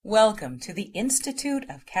Welcome to the Institute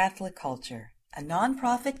of Catholic Culture, a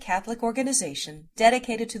nonprofit Catholic organization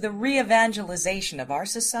dedicated to the re-evangelization of our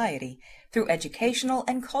society through educational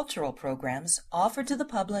and cultural programs offered to the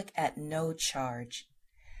public at no charge.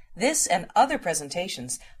 This and other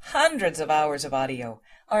presentations, hundreds of hours of audio,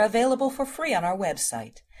 are available for free on our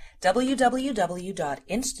website,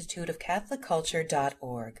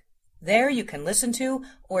 www.instituteofcatholicculture.org. There you can listen to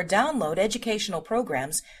or download educational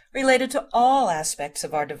programs related to all aspects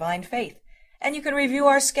of our divine faith, and you can review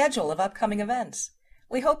our schedule of upcoming events.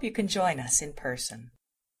 We hope you can join us in person.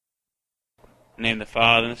 In the name of the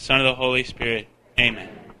Father, and the Son, and the Holy Spirit. Amen.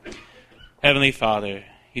 Heavenly Father,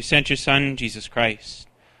 you sent your Son, Jesus Christ,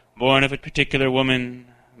 born of a particular woman,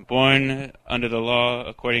 born under the law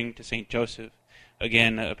according to St. Joseph,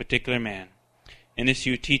 again a particular man. In this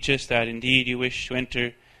you teach us that indeed you wish to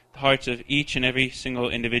enter the hearts of each and every single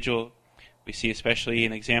individual. We see especially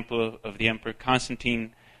an example of the Emperor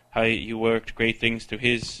Constantine, how you worked great things through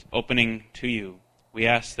his opening to you. We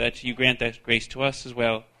ask that you grant that grace to us as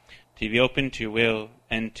well, to be open to your will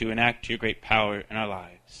and to enact your great power in our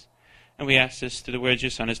lives. And we ask this through the words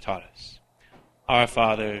your Son has taught us. Our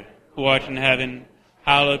Father, who art in heaven,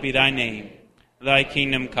 hallowed be thy name. Thy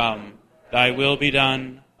kingdom come, thy will be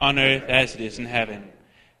done, on earth as it is in heaven.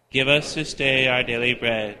 Give us this day our daily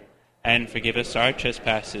bread, and forgive us our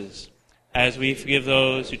trespasses, as we forgive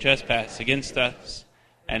those who trespass against us.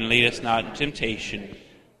 And lead us not into temptation,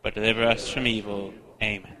 but deliver us from evil.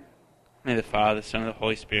 Amen. May the Father, the Son, and the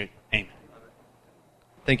Holy Spirit. Amen.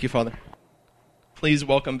 Thank you, Father. Please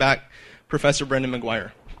welcome back Professor Brendan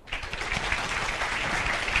McGuire.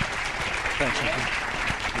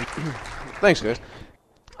 Thanks, guys.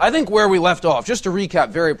 I think where we left off, just to recap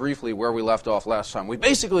very briefly where we left off last time, we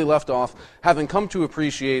basically left off having come to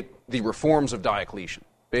appreciate the reforms of Diocletian.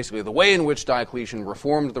 Basically, the way in which Diocletian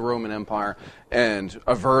reformed the Roman Empire and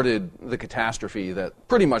averted the catastrophe that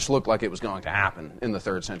pretty much looked like it was going to happen in the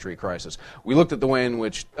 3rd century crisis. We looked at the way in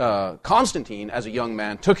which Constantine, as a young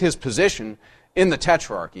man, took his position in the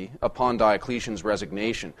Tetrarchy upon Diocletian's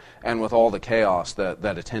resignation, and with all the chaos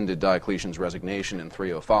that attended Diocletian's resignation in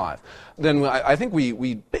 305. Then I think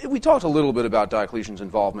we talked a little bit about Diocletian's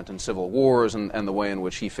involvement in civil wars and the way in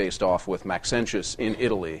which he faced off with Maxentius in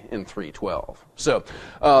Italy in 312. So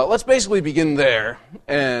let's basically begin there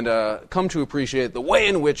and come to appreciate the way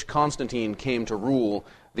in which Constantine came to rule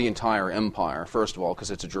the entire empire, first of all, because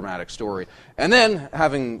it's a dramatic story. And then,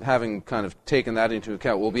 having kind of taken that into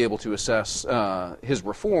account, we'll be able to assess his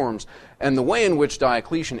reforms and the way in which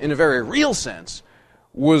Diocletian, in a very real sense,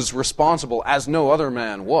 was responsible, as no other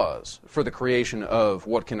man was, for the creation of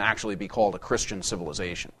what can actually be called a Christian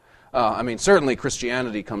civilization. Certainly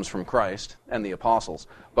Christianity comes from Christ and the apostles,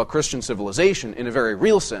 but Christian civilization, in a very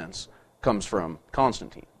real sense, comes from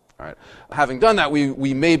Constantine. All right. Having done that,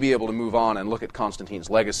 we may be able to move on and look at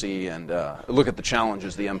Constantine's legacy and look at the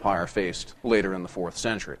challenges the empire faced later in the 4th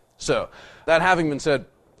century. So, that having been said,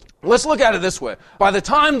 let's look at it this way. By the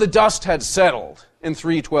time the dust had settled in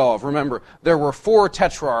 312, remember, there were 4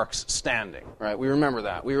 tetrarchs standing. Right? We remember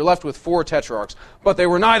that. We were left with 4 tetrarchs, but they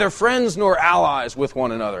were neither friends nor allies with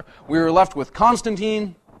one another. We were left with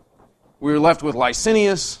Constantine, we were left with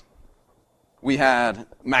Licinius, we had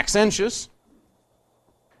Maxentius,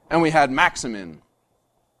 and we had Maximin.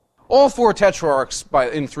 All 4 tetrarchs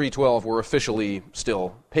in 312 were officially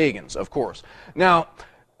still pagans, of course. Now,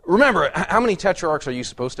 remember, how many tetrarchs are you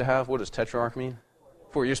supposed to have? What does tetrarch mean?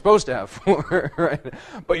 4. You're supposed to have 4, right?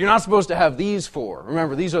 But you're not supposed to have these 4.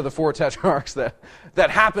 Remember, these are the 4 tetrarchs that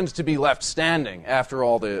happened to be left standing after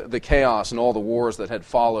all the chaos and all the wars that had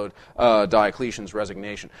followed Diocletian's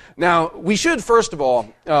resignation. Now, we should, first of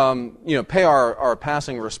all, pay our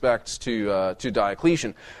passing respects to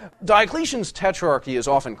Diocletian. Diocletian's tetrarchy is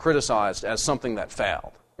often criticized as something that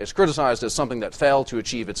failed. It's criticized as something that failed to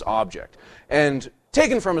achieve its object. And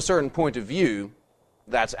taken from a certain point of view,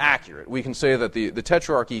 that's accurate. We can say that the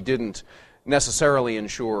Tetrarchy didn't necessarily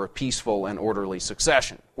ensure peaceful and orderly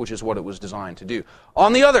succession, which is what it was designed to do.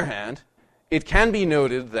 On the other hand, it can be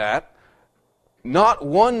noted that not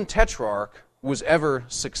one tetrarch was ever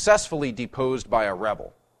successfully deposed by a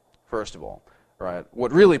rebel, first of all. Right?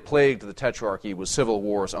 What really plagued the Tetrarchy was civil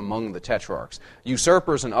wars among the tetrarchs.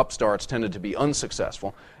 Usurpers and upstarts tended to be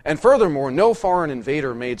unsuccessful, and furthermore, no foreign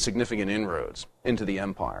invader made significant inroads into the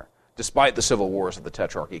empire, despite the civil wars of the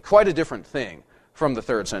Tetrarchy. Quite a different thing from the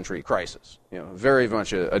 3rd century crisis. Very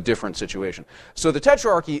much a different situation. So the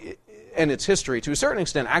Tetrarchy and its history, to a certain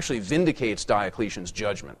extent, actually vindicates Diocletian's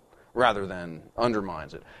judgment rather than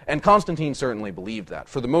undermines it. And Constantine certainly believed that.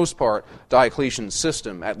 For the most part, Diocletian's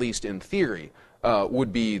system, at least in theory,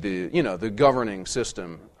 would be the governing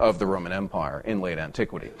system of the Roman Empire in late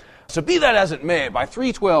antiquity. So be that as it may, by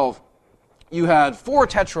 312, you had 4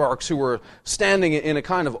 tetrarchs who were standing in a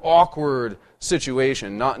kind of awkward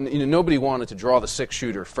situation. Nobody wanted to draw the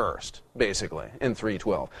 6-shooter first, basically, in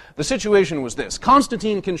 312. The situation was this.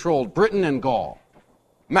 Constantine controlled Britain and Gaul.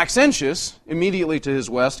 Maxentius, immediately to his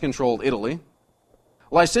west, controlled Italy.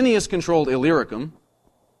 Licinius controlled Illyricum.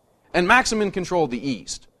 And Maximin controlled the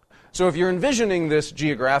east. So if you're envisioning this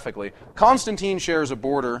geographically, Constantine shares a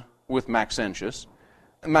border with Maxentius.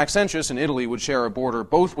 Maxentius in Italy would share a border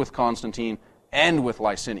both with Constantine and with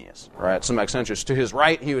Licinius, right? So Maxentius, to his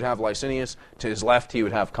right, he would have Licinius. To his left, he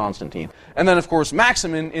would have Constantine. And then, of course,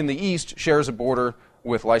 Maximin in the east shares a border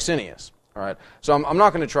with Licinius, all right? So I'm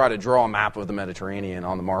not going to try to draw a map of the Mediterranean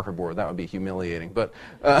on the marker board. That would be humiliating. But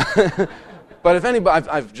but if anybody,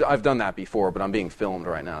 I've done that before, but I'm being filmed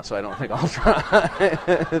right now, so I don't think I'll try.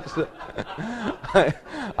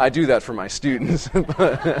 I do that for my students.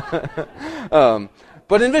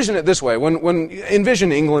 But envision it this way: when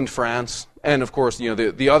envision England, France, and of course,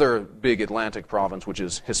 the other big Atlantic province, which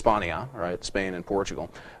is Hispania, right, Spain and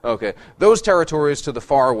Portugal. Okay, those territories to the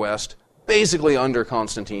far west, basically under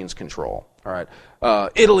Constantine's control. All right,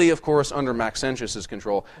 Italy, of course, under Maxentius's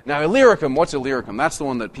control. Now, Illyricum, what's Illyricum? That's the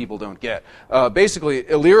one that people don't get. Basically,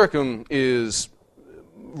 Illyricum is,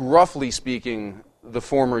 roughly speaking, the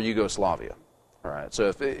former Yugoslavia. All right,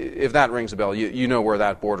 so if that rings a bell, you know where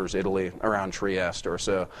that borders Italy, around Trieste or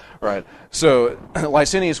so, right? So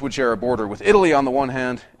Licinius would share a border with Italy on the one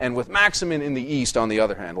hand, and with Maximin in the east on the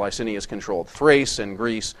other hand. Licinius controlled Thrace and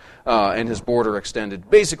Greece, and his border extended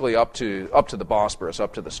basically up to the Bosporus,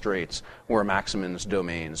 up to the Straits, where Maximin's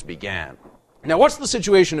domains began. Now, what's the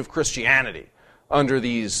situation of Christianity under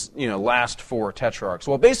these, last 4 tetrarchs?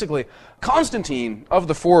 Well, basically, Constantine, of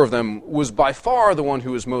the 4 of them, was by far the one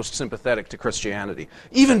who was most sympathetic to Christianity.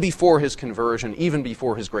 Even before his conversion, even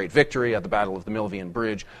before his great victory at the Battle of the Milvian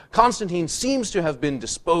Bridge, Constantine seems to have been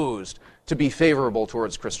disposed to be favorable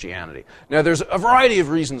towards Christianity. Now, there's a variety of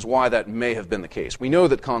reasons why that may have been the case. We know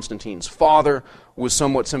that Constantine's father was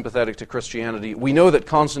somewhat sympathetic to Christianity. We know that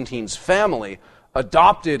Constantine's family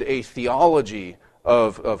adopted a theology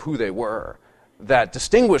of who they were that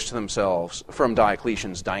distinguished themselves from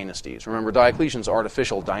Diocletian's dynasties. Remember, Diocletian's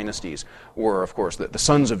artificial dynasties were, of course, the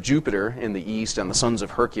sons of Jupiter in the east and the sons of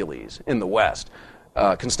Hercules in the west.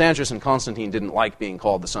 Constantius and Constantine didn't like being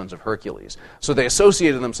called the sons of Hercules, so they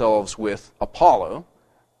associated themselves with Apollo.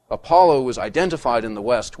 Apollo was identified in the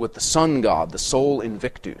West with the sun god, the Sol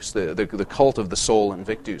Invictus. The cult of the Sol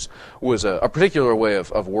Invictus was a particular way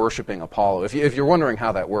of worshiping Apollo. If you're wondering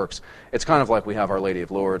how that works, it's kind of like we have Our Lady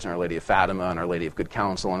of Lourdes and Our Lady of Fatima and Our Lady of Good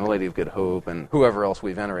Counsel and Our Lady of Good Hope and whoever else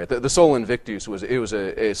we venerate. The Sol Invictus was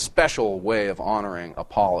a special way of honoring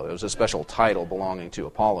Apollo. It was a special title belonging to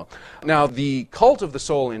Apollo. Now, the cult of the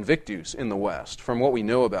Sol Invictus in the West, from what we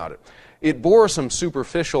know about it, it bore some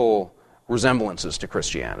superficial resemblances to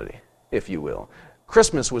Christianity, if you will.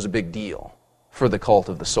 Christmas was a big deal for the cult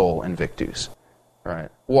of the Sol Invictus, right?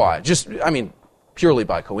 Why? Purely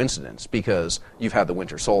by coincidence, because you've had the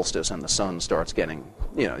winter solstice and the sun starts getting,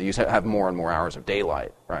 you have more and more hours of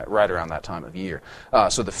daylight, right around that time of year.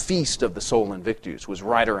 So the feast of the Sol Invictus was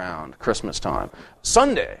right around Christmas time.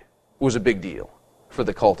 Sunday was a big deal for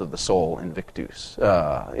the cult of the Sol Invictus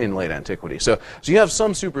in late antiquity. So you have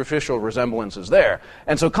some superficial resemblances there.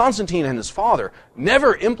 And so Constantine and his father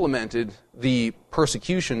never implemented the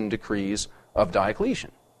persecution decrees of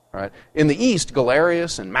Diocletian. Right? In the east,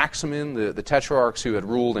 Galerius and Maximin, the tetrarchs who had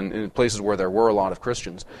ruled in places where there were a lot of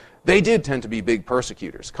Christians, they did tend to be big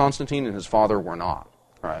persecutors. Constantine and his father were not.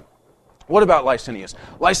 Right? What about Licinius?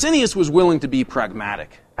 Licinius was willing to be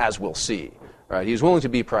pragmatic, as we'll see. Right, he's willing to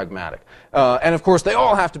be pragmatic. And of course, they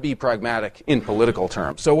all have to be pragmatic in political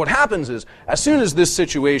terms. So what happens is, as soon as this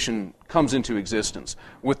situation comes into existence,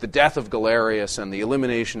 with the death of Galerius and the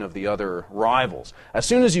elimination of the other rivals, as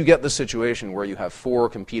soon as you get the situation where you have 4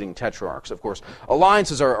 competing tetrarchs, of course,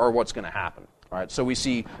 alliances are what's going to happen. Right, so we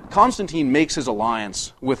see Constantine makes his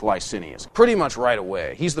alliance with Licinius pretty much right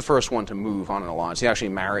away. He's the first one to move on an alliance. He actually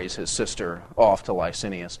marries his sister off to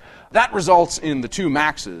Licinius. That results in the 2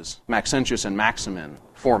 Maxes, Maxentius and Maximin,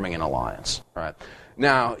 forming an alliance. Right?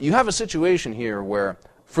 Now, you have a situation here where,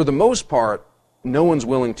 for the most part, no one's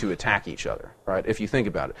willing to attack each other. Right? If you think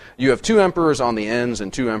about it. You have 2 emperors on the ends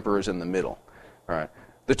and 2 emperors in the middle. Right?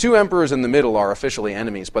 The 2 emperors in the middle are officially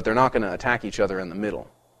enemies, but they're not going to attack each other in the middle,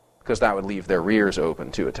 because that would leave their rears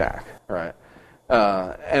open to attack, right?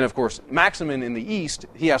 And of course, Maximin in the east,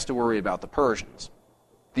 he has to worry about the Persians.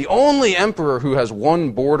 The only emperor who has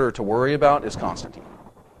one border to worry about is Constantine,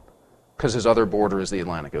 because his other border is the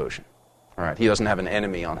Atlantic Ocean, All right? He doesn't have an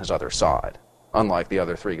enemy on his other side, unlike the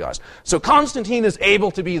other three guys. So Constantine is able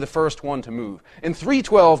to be the first one to move. In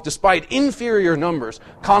 312, despite inferior numbers,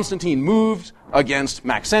 Constantine moved against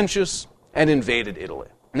Maxentius and invaded Italy.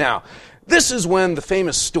 Now, this is when the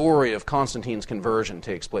famous story of Constantine's conversion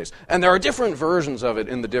takes place. And there are different versions of it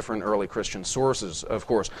in the different early Christian sources, of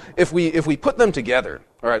course. If we put them together,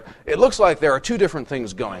 all right, it looks like there are two different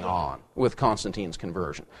things going on with Constantine's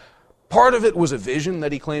conversion. Part of it was a vision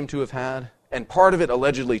that he claimed to have had, and part of it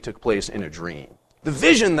allegedly took place in a dream. The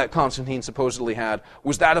vision that Constantine supposedly had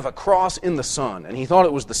was that of a cross in the sun, and he thought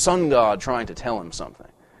it was the sun god trying to tell him something.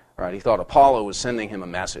 Right? He thought Apollo was sending him a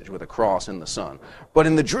message with a cross in the sun. But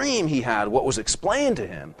in the dream he had, what was explained to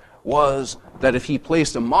him was that if he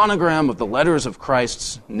placed a monogram of the letters of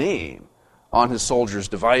Christ's name on his soldiers'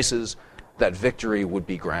 devices, that victory would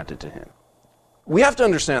be granted to him. We have to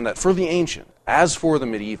understand that for the ancient, as for the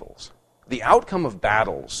medievals, the outcome of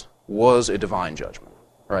battles was a divine judgment.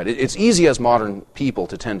 Right? It's easy as modern people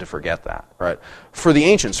to tend to forget that. Right? For the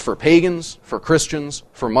ancients, for pagans, for Christians,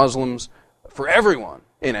 for Muslims, for everyone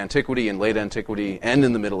in antiquity, in late antiquity, and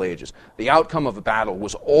in the Middle Ages, the outcome of a battle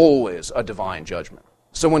was always a divine judgment.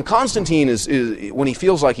 So when Constantine when he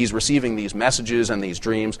feels like he's receiving these messages and these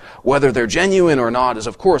dreams, whether they're genuine or not is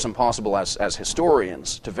of course impossible as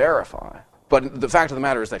historians to verify. But the fact of the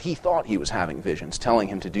matter is that he thought he was having visions telling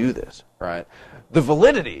him to do this, right? The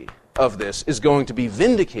validity of this is going to be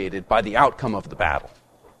vindicated by the outcome of the battle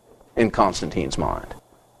in Constantine's mind.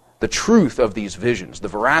 The truth of these visions, the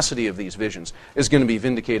veracity of these visions, is going to be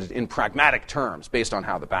vindicated in pragmatic terms based on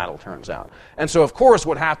how the battle turns out. And so, of course,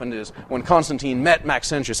 what happened is when Constantine met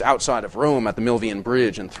Maxentius outside of Rome at the Milvian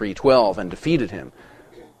Bridge in 312 and defeated him,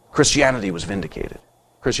 Christianity was vindicated.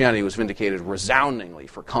 Christianity was vindicated resoundingly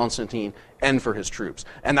for Constantine and for his troops.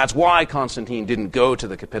 And that's why Constantine didn't go to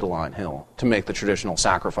the Capitoline Hill to make the traditional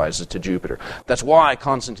sacrifices to Jupiter. That's why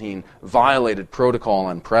Constantine violated protocol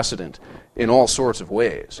and precedent in all sorts of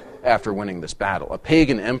ways after winning this battle. A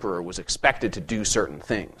pagan emperor was expected to do certain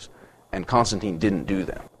things, and Constantine didn't do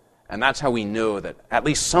them. And that's how we know that at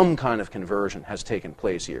least some kind of conversion has taken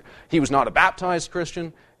place here. He was not a baptized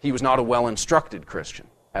Christian. He was not a well-instructed Christian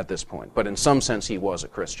at this point, but in some sense he was a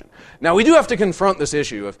Christian. Now we do have to confront this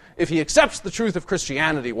issue of if he accepts the truth of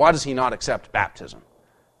Christianity, why does he not accept baptism?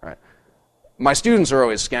 Right? My students are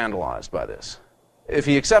always scandalized by this. If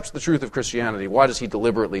he accepts the truth of Christianity, why does he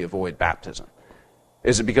deliberately avoid baptism?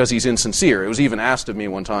 Is it because he's insincere? It was even asked of me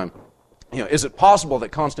one time, is it possible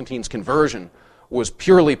that Constantine's conversion was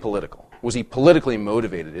purely political? Was he politically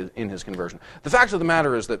motivated in his conversion? The fact of the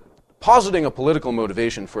matter is that positing a political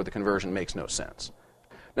motivation for the conversion makes no sense.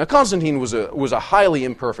 Now, Constantine was a highly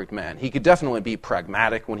imperfect man. He could definitely be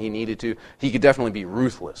pragmatic when he needed to. He could definitely be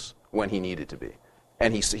ruthless when he needed to be.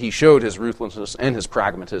 And he showed his ruthlessness and his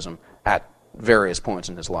pragmatism at various points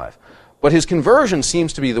in his life. But his conversion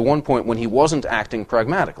seems to be the one point when he wasn't acting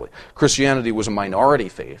pragmatically. Christianity was a minority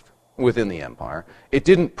faith within the empire. It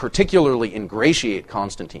didn't particularly ingratiate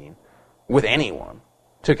Constantine with anyone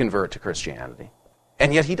to convert to Christianity.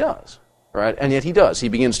 And yet he does. Right? And yet he does. He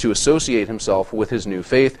begins to associate himself with his new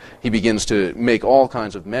faith. He begins to make all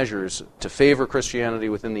kinds of measures to favor Christianity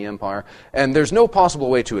within the empire. And there's no possible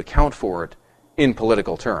way to account for it in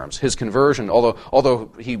political terms. His conversion, although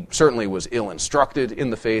he certainly was ill-instructed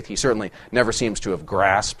in the faith, he certainly never seems to have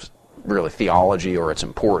grasped really theology or its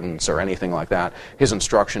importance or anything like that. His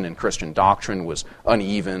instruction in Christian doctrine was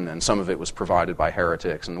uneven, and some of it was provided by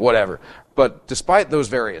heretics and whatever. But despite those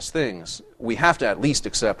various things, we have to at least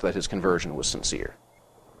accept that his conversion was sincere.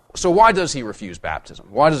 So why does he refuse baptism?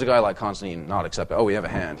 Why does a guy like Constantine not accept it? Oh, we have a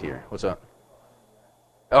hand here. What's up?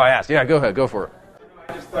 Oh, I asked. Yeah, go ahead. Go for it.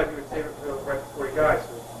 I just thought you would save it for right before he dies.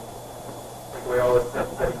 So take away all this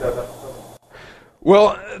stuff that he does up until...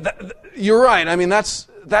 Well, you're right. I mean, that's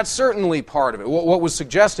certainly part of it. What was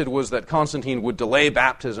suggested was that Constantine would delay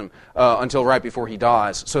baptism until right before he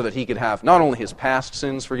dies so that he could have not only his past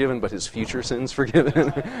sins forgiven, but his future sins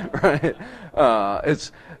forgiven. Right?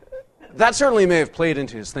 That certainly may have played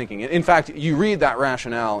into his thinking. In fact, you read that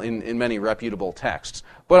rationale in many reputable texts.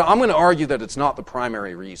 But I'm going to argue that it's not the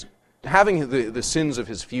primary reason. Having the sins of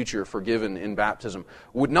his future forgiven in baptism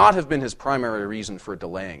would not have been his primary reason for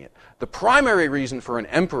delaying it. The primary reason for an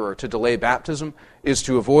emperor to delay baptism is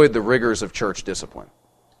to avoid the rigors of church discipline.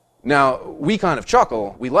 Now, we kind of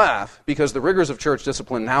chuckle, we laugh, because the rigors of church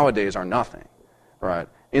discipline nowadays are nothing, right?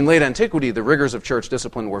 In late antiquity, the rigors of church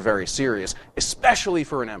discipline were very serious, especially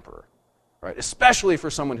for an emperor, right? Especially for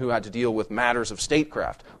someone who had to deal with matters of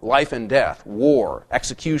statecraft, life and death, war,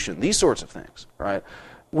 execution, these sorts of things, right?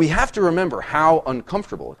 We have to remember how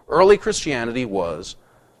uncomfortable early Christianity was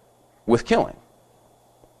with killing.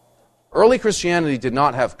 Early Christianity did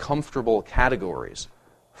not have comfortable categories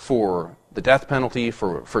for the death penalty,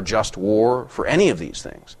 for just war, for any of these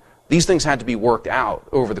things. These things had to be worked out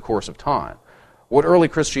over the course of time. What early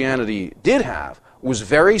Christianity did have was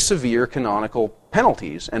very severe canonical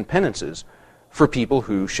penalties and penances for people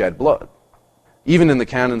who shed blood. Even in the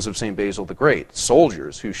canons of St. Basil the Great,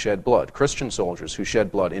 soldiers who shed blood, Christian soldiers who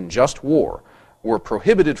shed blood in just war, were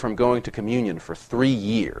prohibited from going to communion for 3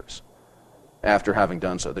 years after having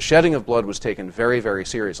done so. The shedding of blood was taken very, very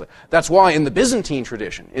seriously. That's why in the Byzantine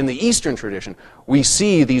tradition, in the Eastern tradition, we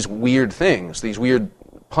see these weird things, these weird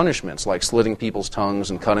punishments like slitting people's tongues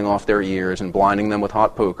and cutting off their ears and blinding them with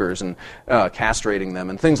hot pokers and castrating them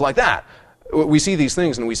and things like that. We see these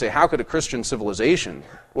things and we say, how could a Christian civilization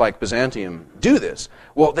like Byzantium do this?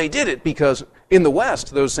 Well, they did it because in the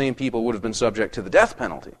West, those same people would have been subject to the death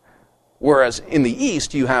penalty. Whereas in the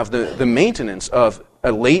East, you have the maintenance of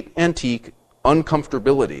a late antique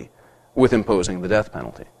uncomfortability with imposing the death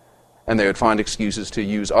penalty. And they would find excuses to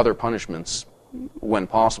use other punishments when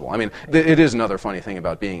possible. I mean, it is another funny thing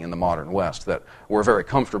about being in the modern West that we're very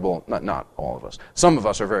comfortable, not all of us, some of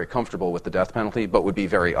us are very comfortable with the death penalty, but would be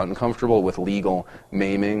very uncomfortable with legal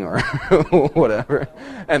maiming or whatever.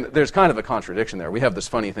 And there's kind of a contradiction there. We have this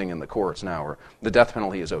funny thing in the courts now where the death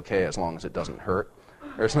penalty is okay as long as it doesn't hurt.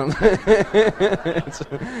 Or something.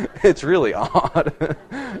 It's really odd.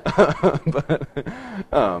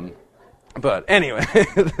 But anyway,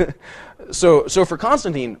 so for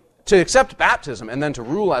Constantine, to accept baptism and then to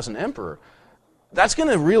rule as an emperor, that's going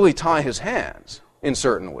to really tie his hands in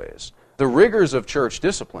certain ways. The rigors of church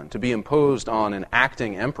discipline to be imposed on an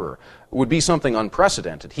acting emperor would be something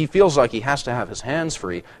unprecedented. He feels like he has to have his hands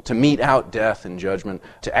free to mete out death and judgment,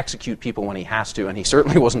 to execute people when he has to, and he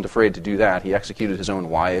certainly wasn't afraid to do that. He executed his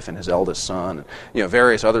own wife and his eldest son, and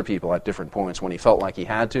various other people at different points when he felt like he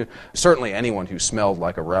had to. Certainly anyone who smelled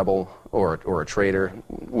like a rebel or a traitor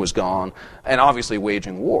was gone, and obviously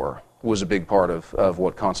waging war was a big part of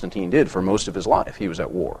what Constantine did for most of his life. He was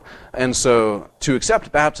at war. And so to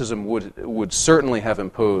accept baptism would certainly have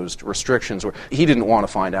imposed restrictions, or he didn't want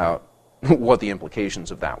to find out what the implications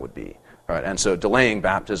of that would be. Right? And so delaying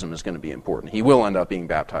baptism is going to be important. He will end up being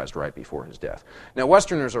baptized right before his death. Now,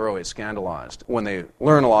 Westerners are always scandalized when they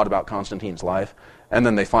learn a lot about Constantine's life, and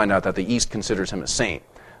then they find out that the East considers him a saint.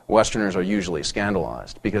 Westerners are usually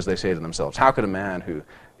scandalized because they say to themselves, how could a man who,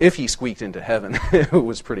 if he squeaked into heaven, who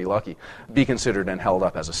was pretty lucky, be considered and held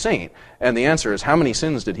up as a saint? And the answer is, how many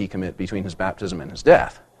sins did he commit between his baptism and his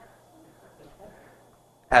death?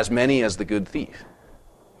 As many as the good thief.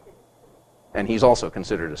 And he's also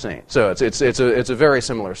considered a saint. So it's a very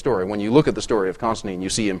similar story. When you look at the story of Constantine, you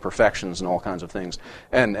see imperfections and all kinds of things.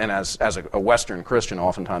 And as a Western Christian,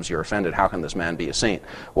 oftentimes you're offended. How can this man be a saint?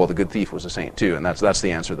 Well, the good thief was a saint too, and that's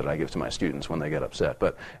the answer that I give to my students when they get upset.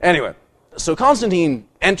 But anyway, so Constantine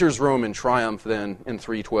enters Rome in triumph then in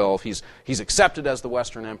 312. He's accepted as the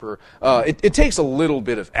Western emperor. It takes a little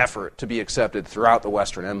bit of effort to be accepted throughout the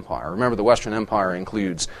Western Empire. Remember, the Western Empire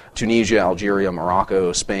includes Tunisia, Algeria,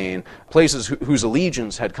 Morocco, Spain, places whose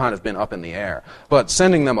allegiance had kind of been up in the air. But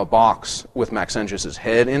sending them a box with Maxentius's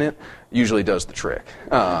head in it usually does the trick.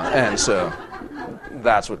 And so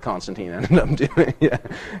that's what Constantine ended up doing.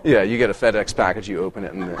 Yeah, you get a FedEx package, you open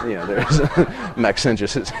it, and there's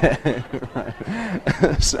Maxentius's head. Right.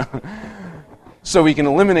 So we can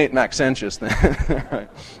eliminate Maxentius then. Right.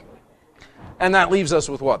 And that leaves us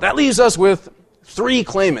with what? That leaves us with 3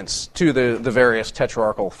 claimants to the various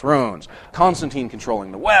tetrarchal thrones. Constantine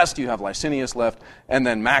controlling the West, you have Licinius left, and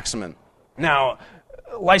then Maximin. Now,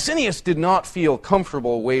 Licinius did not feel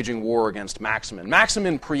comfortable waging war against Maximin.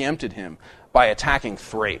 Maximin preempted him by attacking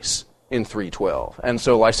Thrace in 312. And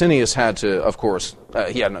so Licinius had to, of course,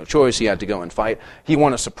 he had no choice, he had to go and fight. He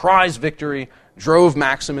won a surprise victory, drove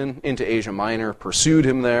Maximin into Asia Minor, pursued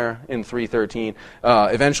him there in 313,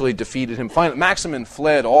 eventually defeated him. Finally, Maximin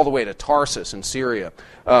fled all the way to Tarsus in Syria,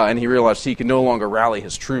 and he realized he could no longer rally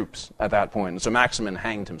his troops at that point, and so Maximin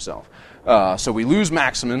hanged himself. So we lose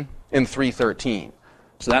Maximin in 313.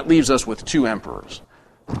 So that leaves us with 2 emperors.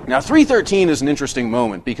 Now, 313 is an interesting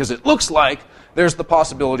moment because it looks like there's the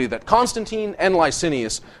possibility that Constantine and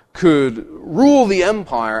Licinius could rule the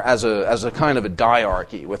empire as a kind of a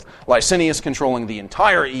diarchy, with Licinius controlling the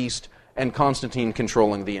entire East and Constantine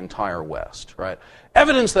controlling the entire West. Right?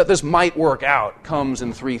 Evidence that this might work out comes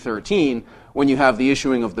in 313 when you have the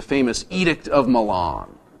issuing of the famous Edict of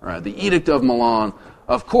Milan. Right? The Edict of Milan,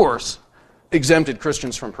 of course, exempted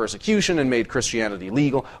Christians from persecution and made Christianity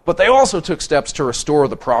legal, but they also took steps to restore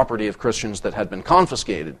the property of Christians that had been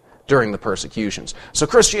confiscated during the persecutions. So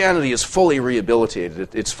Christianity is fully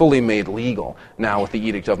rehabilitated. It's fully made legal now with the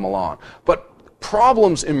Edict of Milan. But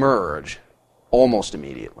problems emerge almost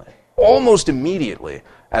immediately. Almost immediately,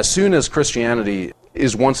 as soon as Christianity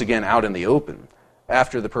is once again out in the open,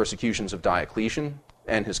 after the persecutions of Diocletian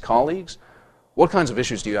and his colleagues, what kinds of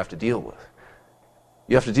issues do you have to deal with?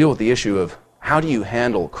 You have to deal with the issue of how do you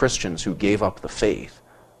handle Christians who gave up the faith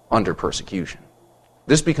under persecution?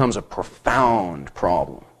 This becomes a profound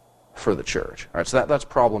problem for the church. All right, so that's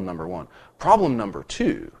problem number one. Problem number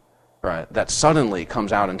two, right, that suddenly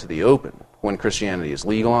comes out into the open when Christianity is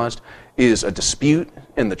legalized, is a dispute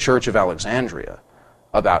in the Church of Alexandria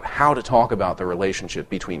about how to talk about the relationship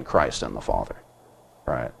between Christ and the Father.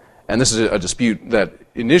 Right? And this is a dispute that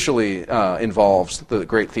initially involves the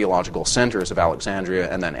great theological centers of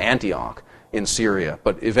Alexandria and then Antioch in Syria,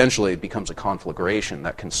 but eventually it becomes a conflagration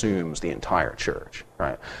that consumes the entire church.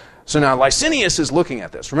 Right? So now Licinius is looking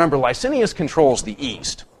at this. Remember, Licinius controls the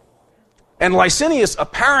East. And Licinius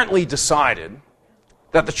apparently decided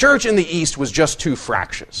that the church in the East was just too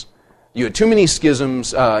fractious. You had too many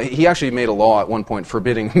schisms. He actually made a law at one point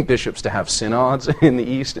forbidding bishops to have synods in the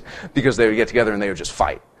East because they would get together and they would just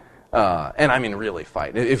fight. And I mean really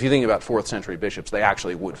fight. If you think about 4th century bishops, they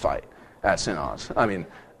actually would fight at synods. I mean,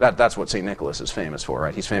 that's what St. Nicholas is famous for,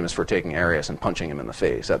 right? He's famous for taking Arius and punching him in the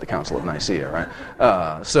face at the Council of Nicaea,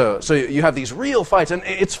 right? So you have these real fights, and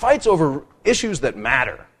it's fights over issues that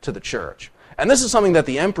matter to the church. And this is something that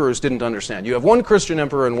the emperors didn't understand. You have one Christian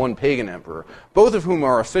emperor and one pagan emperor, both of whom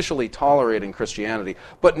are officially tolerating Christianity,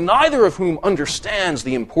 but neither of whom understands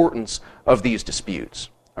the importance of these disputes.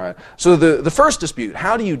 All right? So the first dispute,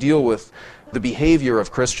 how do you deal with the behavior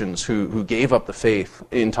of Christians who gave up the faith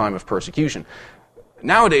in time of persecution?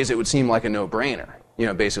 Nowadays, it would seem like a no-brainer. You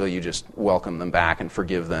know, basically you just welcome them back and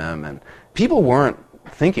forgive them. And people weren't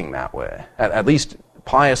thinking that way, at least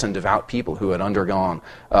pious and devout people who had undergone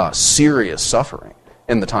serious suffering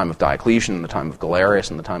in the time of Diocletian, in the time of Galerius,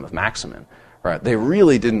 in the time of Maximin. Right? They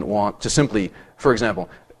really didn't want to simply, for example,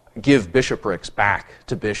 give bishoprics back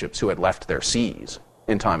to bishops who had left their sees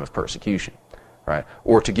in time of persecution. Right?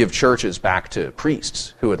 Or to give churches back to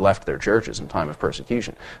priests who had left their churches in time of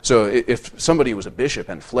persecution. So if somebody was a bishop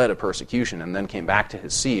and fled a persecution and then came back to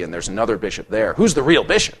his see and there's another bishop there, who's the real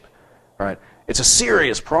bishop? Right? It's a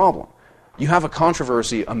serious problem. You have a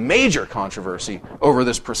controversy, a major controversy, over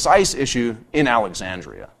this precise issue in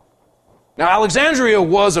Alexandria. Now, Alexandria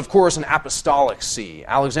was, of course, an apostolic see.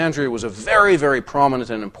 Alexandria was a very, very prominent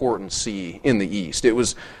and important see in the East. It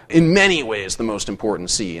was, in many ways, the most important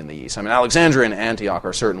see in the East. I mean, Alexandria and Antioch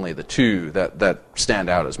are certainly the two that stand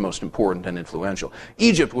out as most important and influential.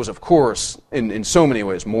 Egypt was, of course, in so many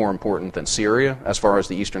ways more important than Syria, as far as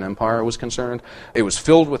the Eastern Empire was concerned. It was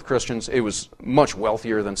filled with Christians. It was much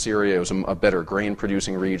wealthier than Syria. It was a better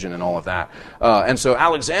grain-producing region and all of that. And so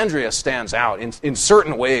Alexandria stands out in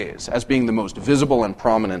certain ways as being the most visible and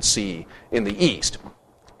prominent see in the East.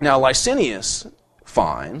 Now, Licinius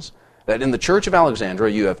finds that in the Church of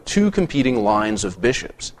Alexandria you have two competing lines of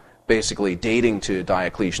bishops, basically dating to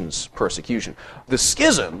Diocletian's persecution. The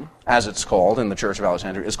schism, as it's called in the Church of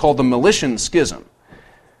Alexandria, is called the Melitian Schism.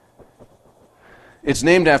 It's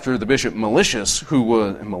named after the bishop Melitius, who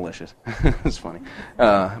was... Melitius. It's funny.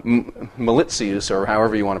 Melitius, or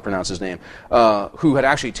however you want to pronounce his name, who had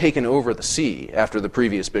actually taken over the see after the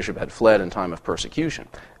previous bishop had fled in time of persecution.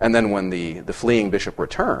 And then when the fleeing bishop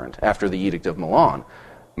returned after the Edict of Milan,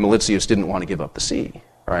 Melitius didn't want to give up the see.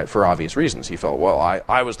 Right, for obvious reasons. He felt, well,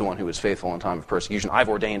 I was the one who was faithful in time of persecution. I've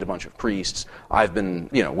ordained a bunch of priests. I've been,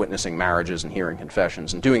 witnessing marriages and hearing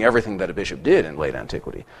confessions and doing everything that a bishop did in late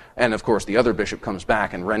antiquity. And, of course, the other bishop comes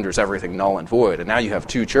back and renders everything null and void, and now you have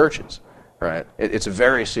two churches. Right? It's a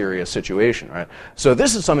very serious situation. Right? So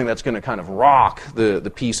this is something that's going to kind of rock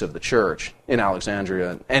the peace of the church in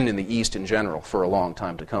Alexandria and in the East in general for a long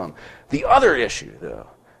time to come. The other issue, though,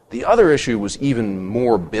 was even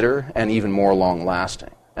more bitter and even more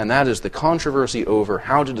long-lasting. And that is the controversy over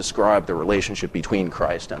how to describe the relationship between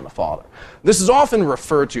Christ and the Father. This is often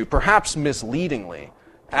referred to, perhaps misleadingly,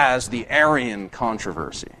 as the Arian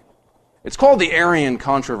controversy. It's called the Arian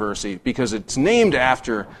controversy because it's named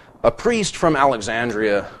after a priest from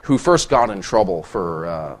Alexandria who first got in trouble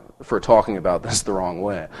for talking about this the wrong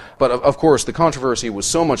way. But of course, the controversy was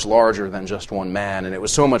so much larger than just one man, and it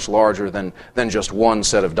was so much larger than just one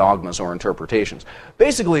set of dogmas or interpretations.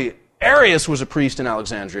 Basically, Arius was a priest in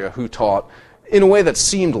Alexandria who taught in a way that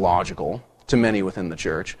seemed logical to many within the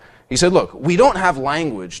church. He said, look, we don't have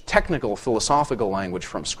language, technical, philosophical language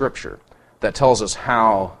from Scripture that tells us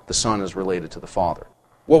how the Son is related to the Father.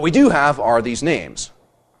 What we do have are these names,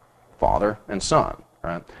 Father and Son.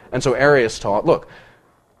 Right? And so Arius taught, look,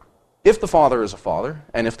 if the Father is a Father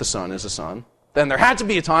and if the Son is a Son, then there had to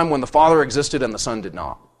be a time when the Father existed and the Son did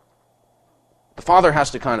not. The Father has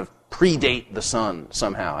to kind of predate the Son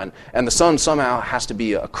somehow, and the Son somehow has to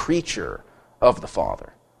be a creature of the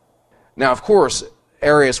Father. Now, of course,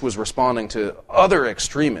 Arius was responding to other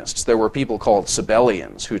extremists. There were people called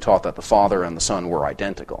Sabellians who taught that the Father and the Son were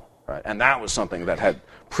identical, right? And that was something that had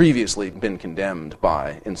previously been condemned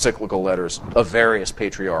by encyclical letters of various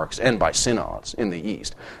patriarchs and by synods in the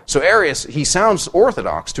East. So Arius, he sounds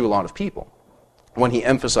orthodox to a lot of people when he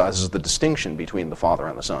emphasizes the distinction between the Father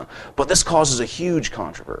and the Son. But this causes a huge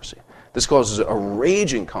controversy. This causes a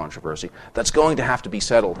raging controversy that's going to have to be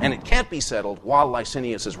settled, and it can't be settled while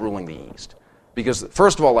Licinius is ruling the East. Because,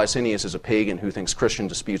 first of all, Licinius is a pagan who thinks Christian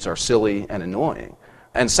disputes are silly and annoying.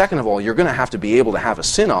 And second of all, you're going to have to be able to have a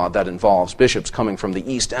synod that involves bishops coming from the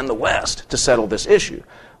East and the West to settle this issue.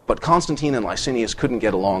 But Constantine and Licinius couldn't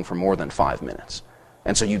get along for more than 5 minutes.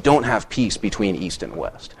 And so you don't have peace between East and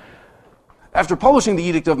West. After publishing the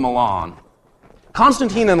Edict of Milan,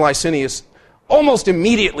 Constantine and Licinius almost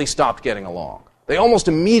immediately stopped getting along. They almost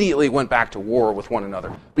immediately went back to war with one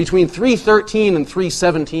another. Between 313 and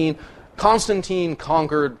 317, Constantine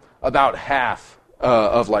conquered about half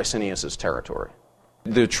of Licinius' territory.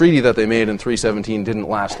 The treaty that they made in 317 didn't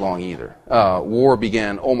last long either. War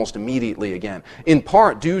began almost immediately again, in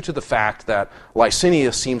part due to the fact that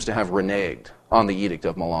Licinius seems to have reneged on the Edict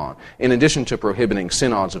of Milan. In addition to prohibiting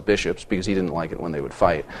synods of bishops, because he didn't like it when they would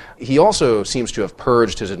fight, he also seems to have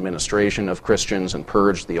purged his administration of Christians and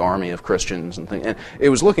purged the army of Christians and things. And it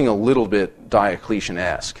was looking a little bit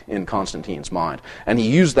Diocletian-esque in Constantine's mind. And he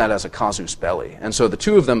used that as a casus belli. And so the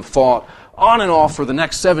two of them fought on and off for the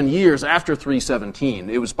next 7 years after 317.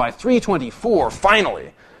 It was by 324,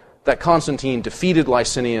 finally, that Constantine defeated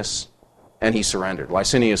Licinius and he surrendered.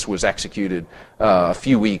 Licinius was executed a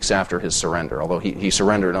few weeks after his surrender, although he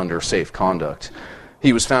surrendered under safe conduct.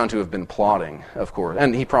 He was found to have been plotting, of course,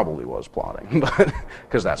 and he probably was plotting,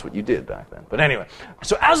 because that's what you did back then. But anyway,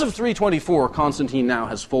 so as of 324, Constantine now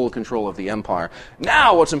has full control of the empire.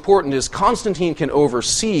 Now what's important is Constantine can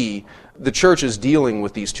oversee the church's dealing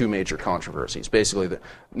with these two major controversies. Basically,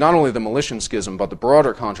 not only the Melitian schism, but the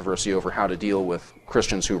broader controversy over how to deal with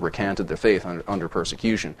Christians who recanted their faith under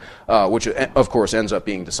persecution, which, of course, ends up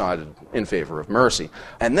being decided in favor of mercy.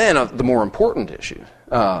 And then the more important issue,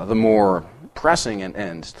 the more pressing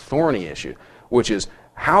and thorny issue, which is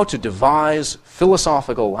how to devise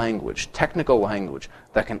philosophical language, technical language,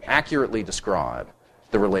 that can accurately describe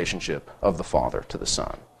the relationship of the Father to the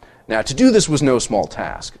Son. Now, to do this was no small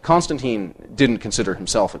task. Constantine didn't consider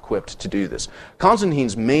himself equipped to do this.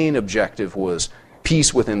 Constantine's main objective was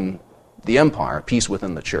peace within the empire, peace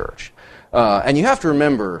within the church. And you have to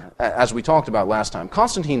remember, as we talked about last time,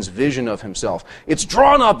 Constantine's vision of himself, it's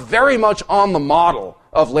drawn up very much on the model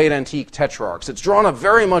of late antique tetrarchs. It's drawn up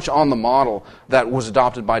very much on the model that was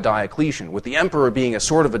adopted by Diocletian, with the emperor being a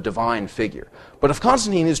sort of a divine figure. But if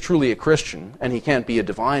Constantine is truly a Christian, and he can't be a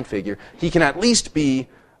divine figure, he can at least be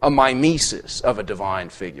a mimesis of a divine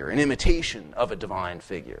figure, an imitation of a divine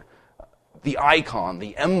figure, the icon,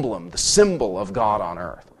 the emblem, the symbol of God on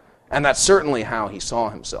earth. And that's certainly how he saw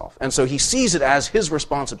himself. And so he sees it as his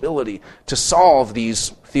responsibility to solve these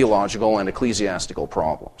theological and ecclesiastical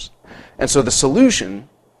problems. And so the solution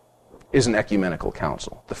is an ecumenical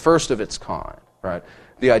council, the first of its kind, right?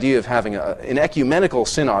 The idea of having an ecumenical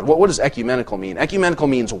synod. What does ecumenical mean? Ecumenical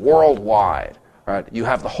means worldwide, right? You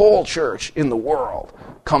have the whole church in the world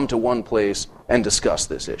come to one place and discuss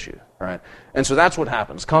this issue, right? And so that's what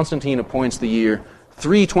happens. Constantine appoints the year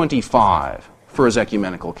 325 for his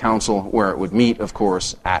ecumenical council, where it would meet, of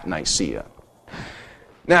course, at Nicaea.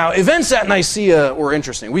 Now, events at Nicaea were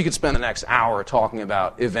interesting. We could spend the next hour talking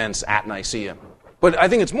about events at Nicaea. But I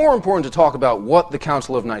think it's more important to talk about what the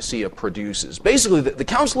Council of Nicaea produces. Basically, the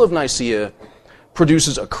Council of Nicaea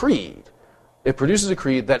produces a creed. It produces a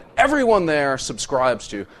creed that everyone there subscribes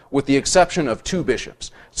to, with the exception of 2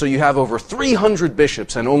 bishops. So you have over 300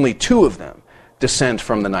 bishops, and only 2 of them dissent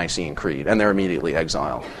from the Nicene Creed, and they're immediately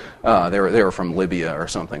exiled. They were from Libya or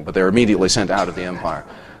something, but they're immediately sent out of the empire.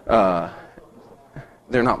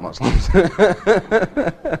 They're not Muslims.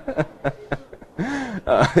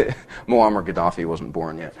 Muammar Gaddafi wasn't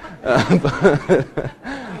born yet.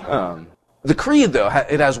 The creed, though,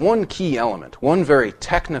 it has one key element, one very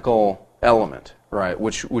technical element, right,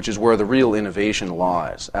 which is where the real innovation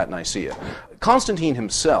lies at Nicaea. Constantine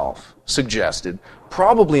himself suggested,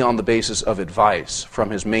 probably on the basis of advice from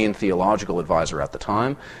his main theological advisor at the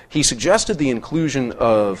time, he suggested the inclusion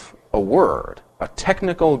of a word, a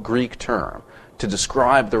technical Greek term, to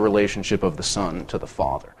describe the relationship of the Son to the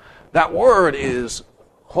Father. That word is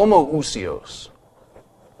homoousios.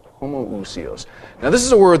 Homoousios. Now, this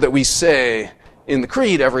is a word that we say in the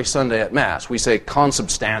Creed every Sunday at Mass. We say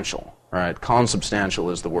consubstantial. right? Consubstantial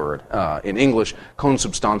is the word. In English,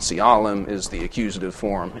 consubstantialem is the accusative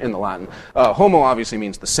form in the Latin. Homo obviously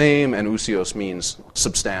means the same, and ousios means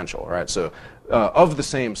substantial, right? So of the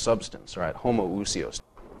same substance, right? Homoousios.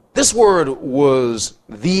 This word was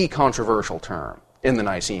the controversial term in the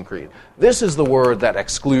Nicene Creed. This is the word that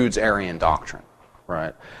excludes Arian doctrine,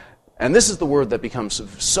 right? And this is the word that becomes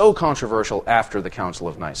so controversial after the Council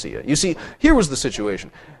of Nicaea. You see, here was the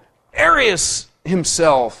situation. Arius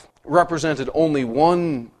himself represented only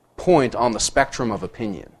one point on the spectrum of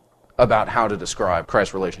opinion about how to describe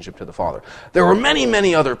Christ's relationship to the Father. There were many,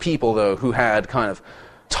 many other people, though, who had kind of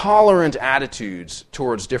tolerant attitudes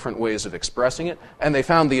towards different ways of expressing it, and they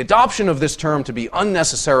found the adoption of this term to be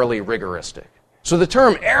unnecessarily rigoristic. So the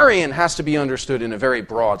term Arian has to be understood in a very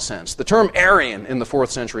broad sense. The term Arian in the 4th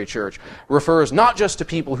century church refers not just to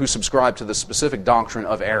people who subscribe to the specific doctrine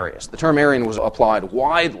of Arius. The term Arian was applied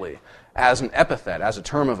widely as an epithet, as a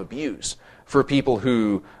term of abuse, for people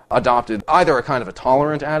who adopted either a kind of a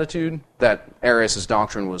tolerant attitude, that Arius'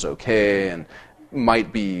 doctrine was okay and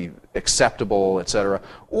might be acceptable, etc.,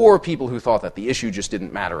 or people who thought that the issue just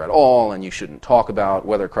didn't matter at all and you shouldn't talk about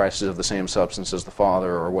whether Christ is of the same substance as the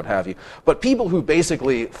Father or what have you. But people who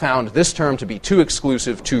basically found this term to be too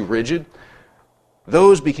exclusive, too rigid,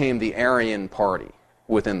 those became the Arian party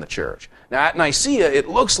within the church. Now at Nicaea, it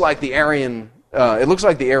looks like the Arian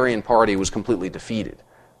party was completely defeated,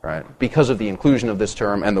 right, because of the inclusion of this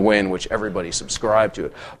term and the way in which everybody subscribed to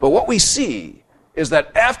it. But what we see is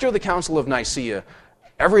that after the Council of Nicaea,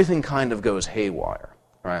 everything kind of goes haywire,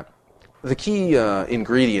 right? The key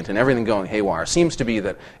ingredient in everything going haywire seems to be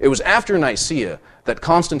that it was after Nicaea that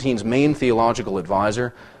Constantine's main theological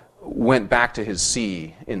advisor went back to his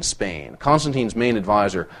see in Spain. Constantine's main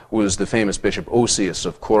advisor was the famous Bishop Osius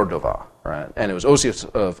of Cordova, right? And it was Osius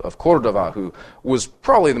of Cordova who was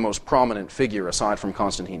probably the most prominent figure, aside from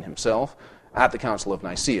Constantine himself, at the Council of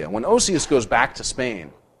Nicaea. When Osius goes back to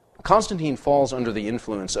Spain, Constantine falls under the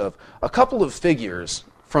influence of a couple of figures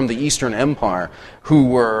from the Eastern Empire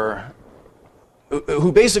who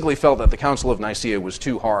basically felt that the Council of Nicaea was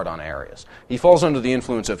too hard on Arius. He falls under the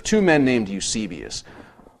influence of two men named Eusebius.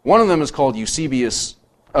 One of them is called Eusebius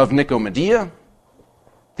of Nicomedia,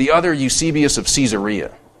 the other Eusebius of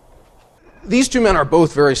Caesarea. These two men are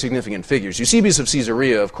both very significant figures. Eusebius of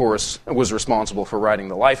Caesarea, of course, was responsible for writing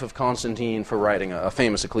the life of Constantine, for writing a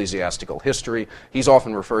famous ecclesiastical history. He's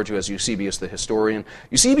often referred to as Eusebius the historian.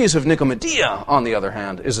 Eusebius of Nicomedia, on the other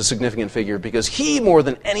hand, is a significant figure because he, more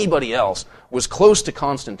than anybody else, was close to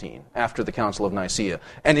Constantine after the Council of Nicaea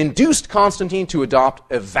and induced Constantine to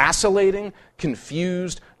adopt a vacillating,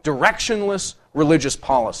 confused, directionless religious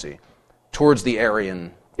policy towards the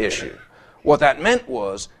Arian issue. What that meant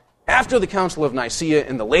was, after the Council of Nicaea,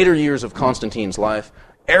 in the later years of Constantine's life,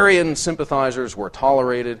 Arian sympathizers were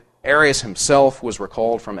tolerated. Arius himself was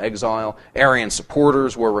recalled from exile. Arian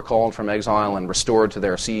supporters were recalled from exile and restored to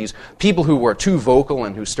their sees. People who were too vocal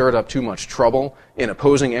and who stirred up too much trouble in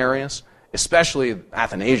opposing Arius, especially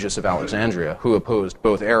Athanasius of Alexandria, who opposed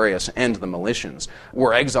both Arius and the Meletians,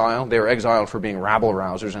 were exiled. They were exiled for being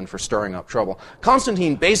rabble-rousers and for stirring up trouble.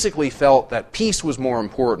 Constantine basically felt that peace was more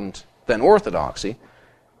important than orthodoxy,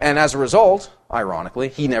 and as a result, ironically,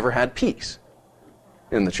 he never had peace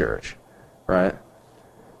in the church, right?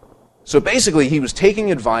 So basically, he was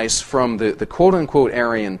taking advice from the quote-unquote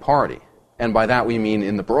Arian party, and by that we mean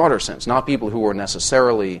in the broader sense, not people who were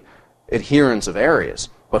necessarily adherents of Arius,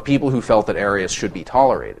 but people who felt that Arius should be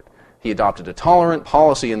tolerated. He adopted a tolerant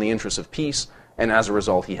policy in the interest of peace, and as a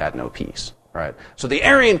result, he had no peace. Right? So the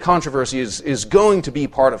Arian controversy is going to be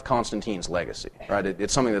part of Constantine's legacy. Right?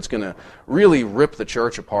 It's something that's going to really rip the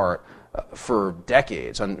church apart for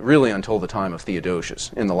decades, and really until the time of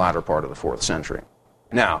Theodosius in the latter part of the 4th century.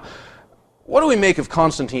 Now, what do we make of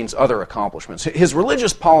Constantine's other accomplishments? His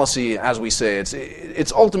religious policy, as we say,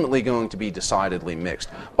 it's ultimately going to be decidedly mixed.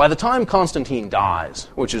 By the time Constantine dies,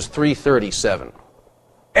 which is 337,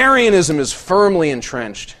 Arianism is firmly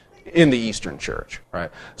entrenched in the Eastern Church,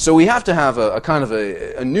 right? So we have to have a kind of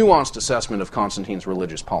a nuanced assessment of Constantine's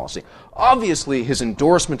religious policy. Obviously, his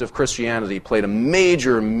endorsement of Christianity played a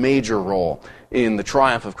major, major role in the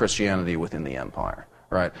triumph of Christianity within the empire,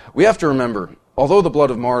 right? We have to remember, although the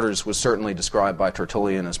blood of martyrs was certainly described by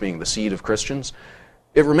Tertullian as being the seed of Christians,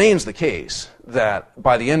 it remains the case that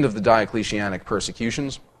by the end of the Diocletianic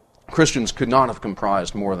persecutions, Christians could not have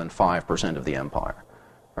comprised more than 5% of the empire.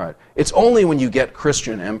 Right. It's only when you get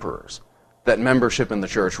Christian emperors that membership in the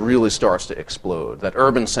church really starts to explode, that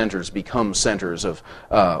urban centers become centers of,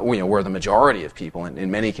 where the majority of people, in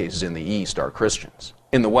many cases in the East, are Christians.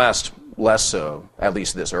 In the West, less so, at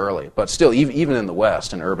least this early. But still, even in the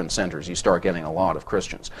West, in urban centers, you start getting a lot of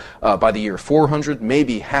Christians. By the year 400,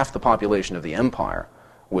 maybe half the population of the empire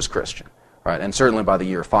was Christian. Right? And certainly by the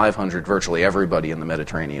year 500, virtually everybody in the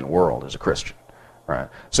Mediterranean world is a Christian. Right?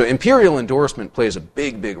 So imperial endorsement plays a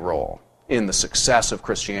big, big role in the success of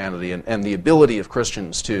Christianity and the ability of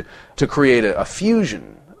Christians to create a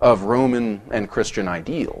fusion of Roman and Christian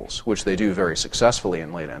ideals, which they do very successfully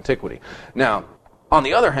in late antiquity. Now, on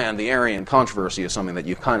the other hand, the Arian controversy is something that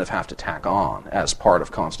you kind of have to tack on as part of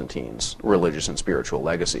Constantine's religious and spiritual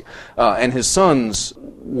legacy. And his sons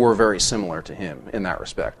were very similar to him in that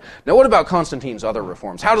respect. Now, what about Constantine's other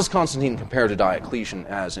reforms? How does Constantine compare to Diocletian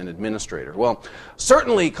as an administrator? Well,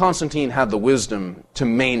 certainly Constantine had the wisdom to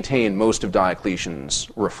maintain most of Diocletian's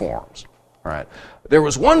reforms. Right. There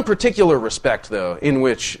was one particular respect, though, in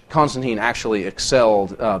which Constantine actually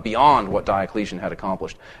excelled beyond what Diocletian had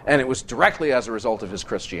accomplished, and it was directly as a result of his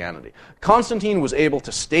Christianity. Constantine was able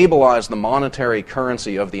to stabilize the monetary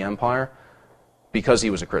currency of the empire because he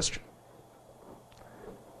was a Christian.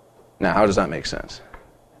 Now, how does that make sense?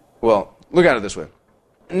 Well, look at it this way.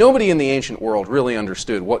 Nobody in the ancient world really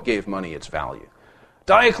understood what gave money its value.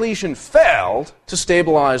 Diocletian failed to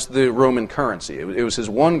stabilize the Roman currency. It was his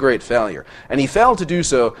one great failure. And he failed to do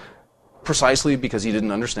so precisely because he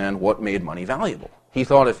didn't understand what made money valuable. He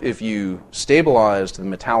thought if you stabilized the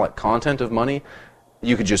metallic content of money,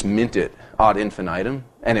 you could just mint it ad infinitum,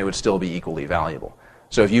 and it would still be equally valuable.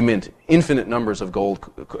 So if you mint infinite numbers of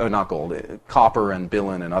copper and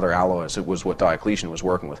billin and other alloys, it was what Diocletian was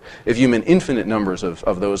working with. If you mint infinite numbers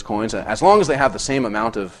of those coins, as long as they have the same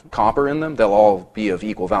amount of copper in them, they'll all be of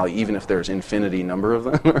equal value, even if there's infinity number of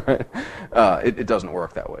them. Right? It doesn't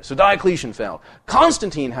work that way. So Diocletian failed.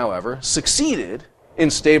 Constantine, however, succeeded in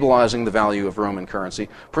stabilizing the value of Roman currency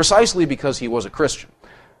precisely because he was a Christian.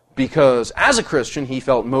 Because as a Christian, he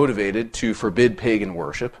felt motivated to forbid pagan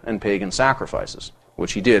worship and pagan sacrifices,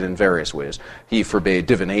 which he did in various ways. He forbade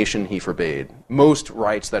divination, he forbade most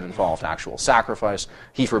rites that involved actual sacrifice,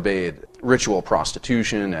 he forbade ritual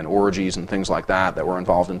prostitution and orgies and things like that were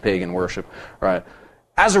involved in pagan worship. Right?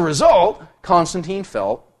 As a result, Constantine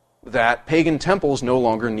felt that pagan temples no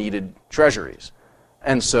longer needed treasuries.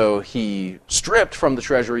 And so he stripped from the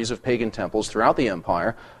treasuries of pagan temples throughout the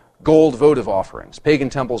empire gold votive offerings. Pagan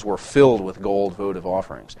temples were filled with gold votive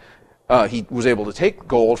offerings. He was able to take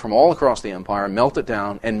gold from all across the empire, melt it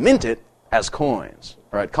down, and mint it as coins.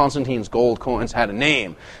 Right? Constantine's gold coins had a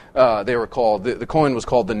name. They were called, the coin was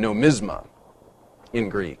called the nomisma in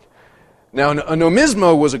Greek. Now, a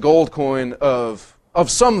nomisma was a gold coin of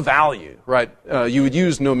some value. Right? You would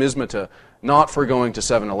use nomismata not for going to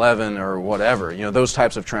 7-Eleven or whatever. You know, those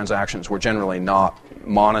types of transactions were generally not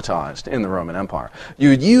monetized in the Roman Empire. You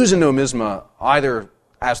would use a nomisma either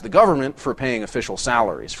as the government for paying official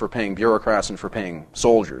salaries, for paying bureaucrats, and for paying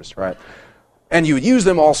soldiers, right? And you would use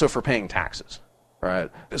them also for paying taxes, right?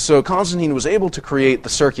 So Constantine was able to create the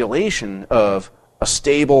circulation of a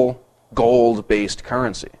stable gold-based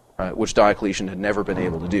currency, right, which Diocletian had never been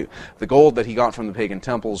able to do. The gold that he got from the pagan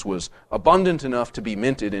temples was abundant enough to be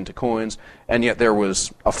minted into coins, and yet there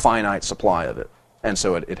was a finite supply of it. And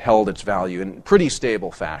so it held its value in pretty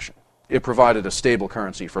stable fashion. It provided a stable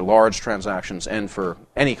currency for large transactions and for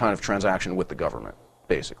any kind of transaction with the government,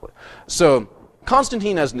 basically. So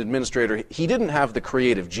Constantine, as an administrator, he didn't have the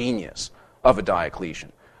creative genius of a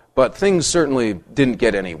Diocletian. But things certainly didn't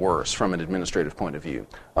get any worse from an administrative point of view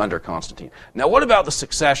under Constantine. Now, what about the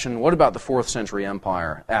succession? What about the 4th century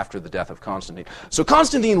empire after the death of Constantine? So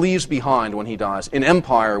Constantine leaves behind, when he dies, an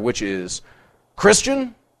empire which is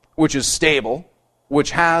Christian, which is stable,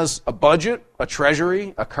 which has a budget, a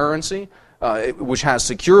treasury, a currency, which has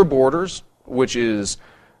secure borders, which is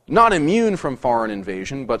not immune from foreign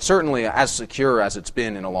invasion, but certainly as secure as it's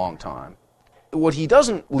been in a long time. What he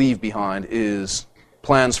doesn't leave behind is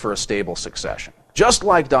plans for a stable succession. Just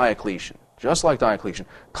like Diocletian,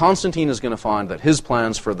 Constantine is going to find that his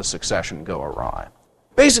plans for the succession go awry.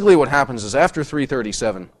 Basically what happens is after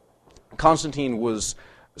 337, Constantine was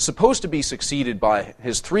supposed to be succeeded by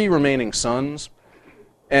his 3 remaining sons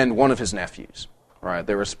and one of his nephews. Right?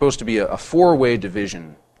 There was supposed to be a 4-way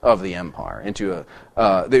division of the empire into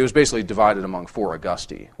it was basically divided among 4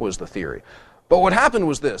 Augusti, was the theory. But what happened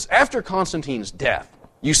was this: after Constantine's death,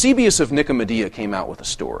 Eusebius of Nicomedia came out with a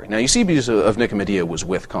story. Now, Eusebius of Nicomedia was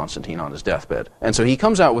with Constantine on his deathbed, and so he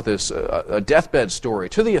comes out with this a deathbed story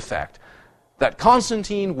to the effect that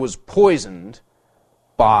Constantine was poisoned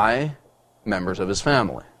by members of his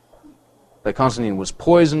family. That Constantine was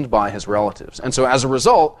poisoned by his relatives. And so as a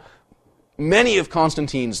result, many of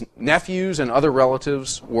Constantine's nephews and other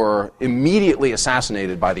relatives were immediately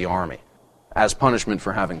assassinated by the army. as punishment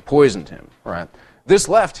for having poisoned him, right? This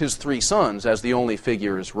left his 3 sons as the only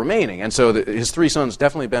figures remaining, and so his 3 sons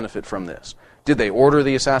definitely benefit from this. Did they order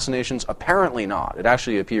the assassinations? Apparently not. It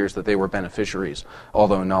actually appears that they were beneficiaries,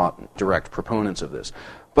 although not direct proponents of this.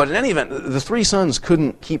 But in any event, the 3 sons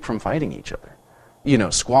couldn't keep from fighting each other.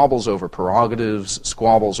 Squabbles over prerogatives,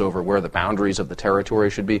 squabbles over where the boundaries of the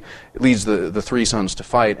territory should be. It leads the 3 sons to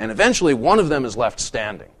fight, and eventually one of them is left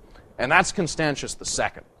standing, and that's Constantius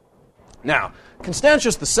II. Now,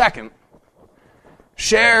 Constantius II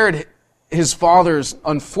shared his father's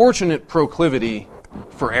unfortunate proclivity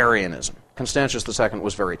for Arianism. Constantius II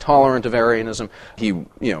was very tolerant of Arianism. He,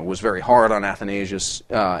 was very hard on Athanasius,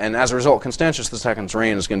 and as a result, Constantius II's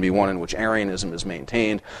reign is going to be one in which Arianism is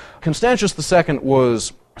maintained. Constantius II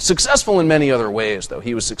was successful in many other ways, though.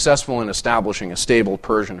 He was successful in establishing a stable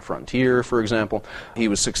Persian frontier, for example. He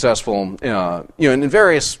was successful, in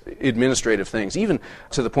various administrative things, even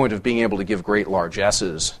to the point of being able to give great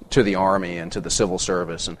largesses to the army and to the civil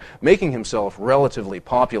service, and making himself relatively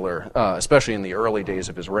popular, especially in the early days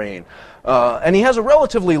of his reign. And he has a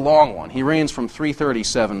relatively long one. He reigns from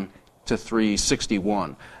 337 to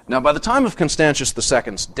 361. Now, by the time of Constantius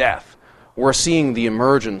II's death, we're seeing the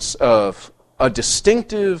emergence of a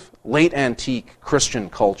distinctive late antique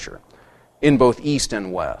Christian culture in both East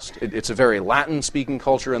and West. It's a very Latin-speaking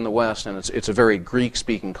culture in the West, and it's a very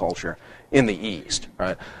Greek-speaking culture in the East.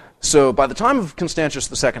 Right? So by the time of Constantius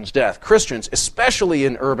II's death, Christians, especially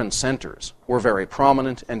in urban centers, were very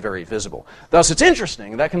prominent and very visible. Thus, it's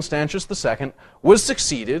interesting that Constantius II was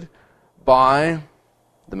succeeded by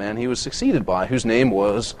the man he was succeeded by, whose name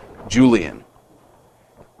was Julian.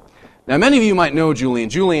 Now, many of you might know Julian.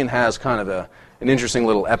 Julian has kind of an interesting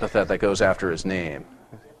little epithet that goes after his name.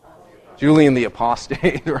 Julian the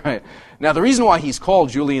Apostate, right? Now, the reason why he's called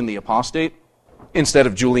Julian the Apostate instead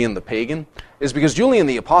of Julian the Pagan is because Julian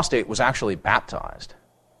the Apostate was actually baptized.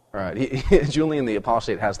 Right? Julian the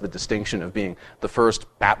Apostate has the distinction of being the first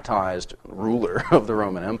baptized ruler of the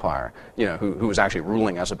Roman Empire, who was actually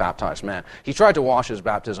ruling as a baptized man. He tried to wash his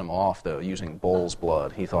baptism off, though, using bull's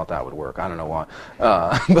blood. He thought that would work. I don't know why.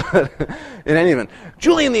 But in any event,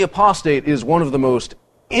 Julian the Apostate is one of the most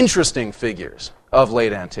interesting figures of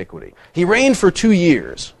late antiquity. He reigned for 2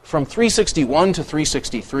 years, from 361 to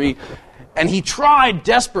 363, and he tried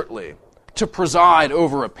desperately to preside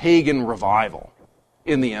over a pagan revival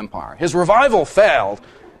in the empire. His revival failed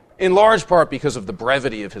in large part because of the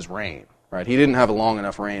brevity of his reign. Right? He didn't have a long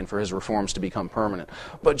enough reign for his reforms to become permanent.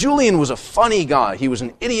 But Julian was a funny guy. He was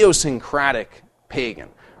an idiosyncratic pagan.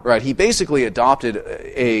 Right? He basically adopted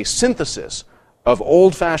a synthesis of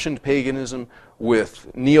old-fashioned paganism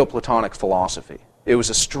with Neoplatonic philosophy. It was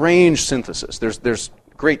a strange synthesis. There's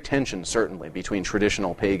great tension, certainly, between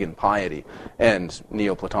traditional pagan piety and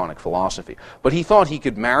Neoplatonic philosophy. But he thought he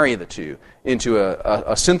could marry the two into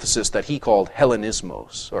a synthesis that he called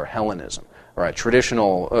Hellenismos, or Hellenism. Right?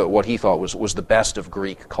 Traditional, what he thought was the best of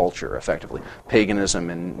Greek culture, effectively,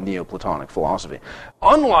 paganism and Neoplatonic philosophy.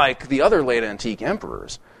 Unlike the other late antique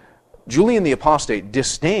emperors, Julian the Apostate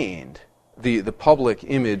disdained the public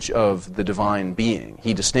image of the divine being.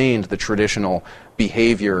 He disdained the traditional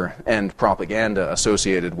behavior and propaganda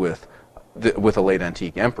associated with a late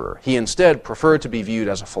antique emperor. He instead preferred to be viewed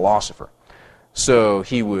as a philosopher. So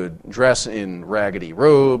he would dress in raggedy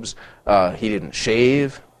robes. He didn't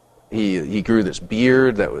shave. He grew this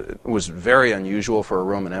beard that was very unusual for a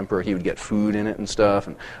Roman emperor. He would get food in it and stuff.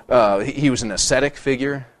 And he was an ascetic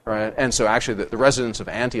figure, right? And so actually the residents of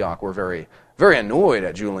Antioch were very, very annoyed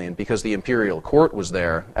at Julian because the imperial court was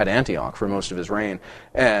there at Antioch for most of his reign.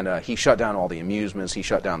 And he shut down all the amusements. He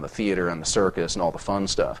shut down the theater and the circus and all the fun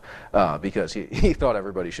stuff because he thought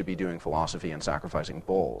everybody should be doing philosophy and sacrificing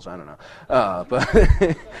bulls. I don't know.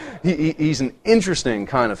 But he's an interesting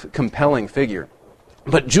kind of compelling figure.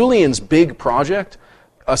 But Julian's big project,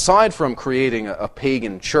 aside from creating a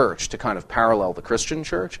pagan church to kind of parallel the Christian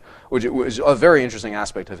church, which was a very interesting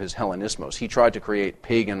aspect of his Hellenismos, he tried to create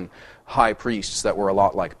pagan high priests that were a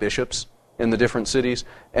lot like bishops in the different cities,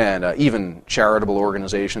 and even charitable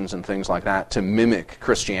organizations and things like that to mimic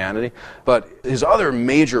Christianity. But his other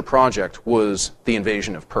major project was the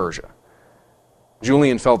invasion of Persia.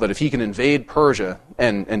 Julian felt that if he could invade Persia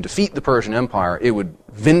and defeat the Persian Empire, it would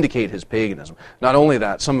vindicate his paganism. Not only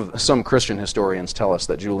that, some Christian historians tell us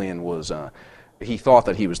that Julian was, he thought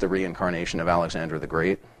that he was the reincarnation of Alexander the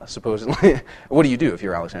Great, supposedly. What do you do if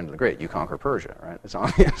you're Alexander the Great? You conquer Persia, right? It's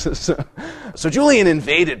obvious. So Julian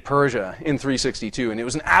invaded Persia in 362, and it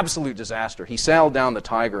was an absolute disaster. He sailed down the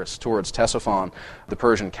Tigris towards Ctesiphon, the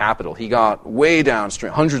Persian capital. He got way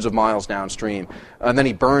downstream, hundreds of miles downstream, and then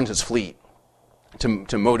he burned his fleet.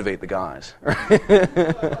 to motivate the guys.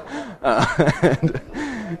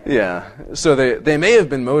 Yeah, so they may have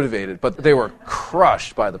been motivated, but they were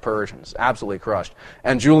crushed by the Persians, absolutely crushed.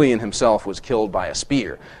 And Julian himself was killed by a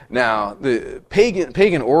spear. Now, the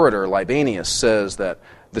pagan orator Libanius says that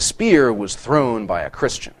the spear was thrown by a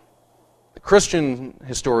Christian. The Christian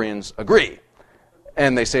historians agree,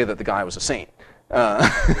 and they say that the guy was a saint.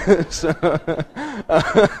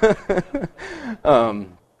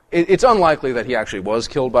 It's unlikely that he actually was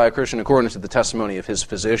killed by a Christian. According to the testimony of his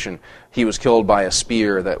physician, he was killed by a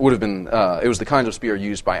spear that would have been, it was the kind of spear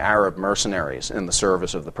used by Arab mercenaries in the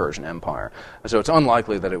service of the Persian Empire. So it's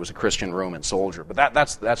unlikely that it was a Christian Roman soldier. But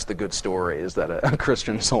that's the good story, is that a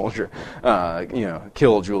Christian soldier,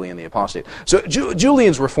 killed Julian the Apostate. So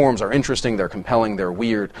Julian's reforms are interesting, they're compelling, they're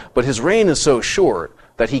weird, but his reign is so short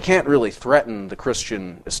that he can't really threaten the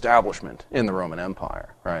Christian establishment in the Roman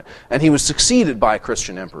Empire, right? And he was succeeded by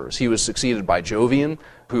Christian emperors. He was succeeded by Jovian,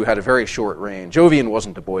 who had a very short reign. Jovian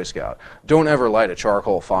wasn't a Boy Scout. Don't ever light a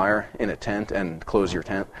charcoal fire in a tent and close your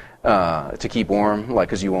tent to keep warm,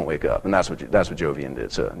 because you won't wake up. And that's what Jovian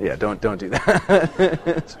did. So yeah, don't do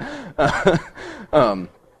that.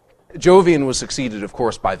 Jovian was succeeded, of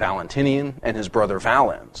course, by Valentinian and his brother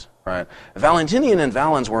Valens. Right. Valentinian and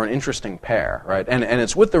Valens were an interesting pair, right? And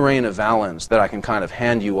it's with the reign of Valens that I can kind of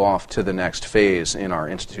hand you off to the next phase in our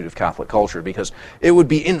Institute of Catholic Culture, because it would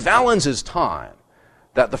be in Valens' time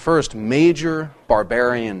that the first major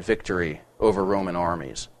barbarian victory over Roman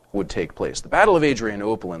armies would take place. The Battle of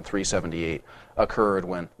Adrianople in 378 occurred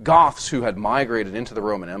when Goths who had migrated into the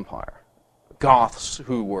Roman Empire, Goths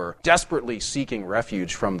who were desperately seeking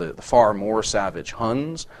refuge from the far more savage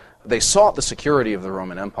Huns, they sought the security of the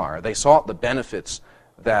Roman Empire. They sought the benefits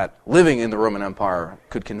that living in the Roman Empire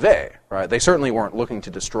could convey, right? They certainly weren't looking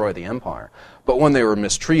to destroy the empire. But when they were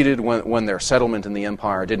mistreated, when their settlement in the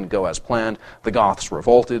empire didn't go as planned, the Goths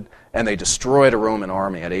revolted, and they destroyed a Roman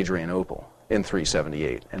army at Adrianople in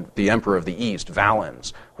 378. And the emperor of the East,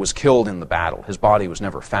 Valens, was killed in the battle. His body was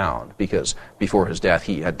never found, because before his death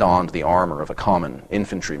he had donned the armor of a common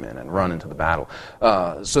infantryman and run into the battle.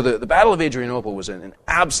 So the Battle of Adrianople was an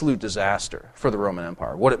absolute disaster for the Roman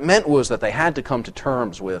Empire. What it meant was that they had to come to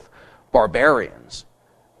terms with barbarians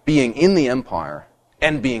being in the empire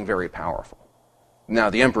and being very powerful. Now,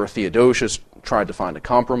 the Emperor Theodosius tried to find a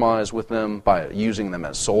compromise with them by using them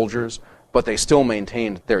as soldiers, but they still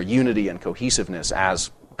maintained their unity and cohesiveness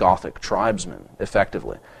as Gothic tribesmen,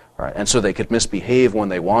 effectively. Right? And so they could misbehave when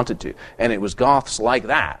they wanted to. And it was Goths like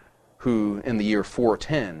that who, in the year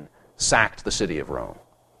 410, sacked the city of Rome.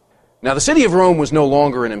 Now, the city of Rome was no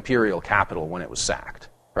longer an imperial capital when it was sacked.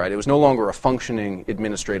 Right? It was no longer a functioning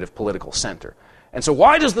administrative political center. And so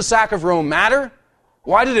why does the sack of Rome matter?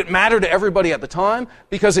 Why did it matter to everybody at the time?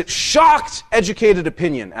 Because it shocked educated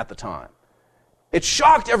opinion at the time. It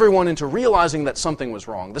shocked everyone into realizing that something was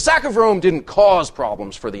wrong. The sack of Rome didn't cause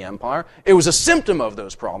problems for the empire. It was a symptom of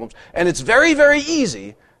those problems. And it's very, very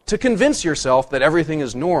easy to convince yourself that everything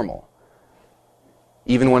is normal,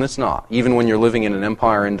 even when it's not. Even when you're living in an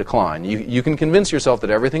empire in decline. You can convince yourself that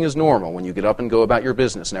everything is normal when you get up and go about your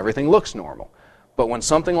business and everything looks normal. But when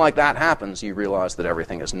something like that happens, you realize that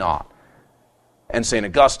everything is not. And St.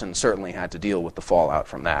 Augustine certainly had to deal with the fallout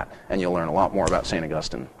from that. And you'll learn a lot more about St.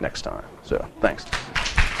 Augustine next time. So, thanks.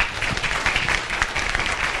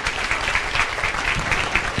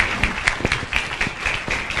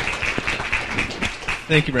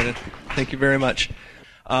 Thank you, Brendan. Thank you very much.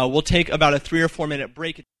 We'll take about a 3 or 4 minute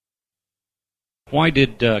break. Why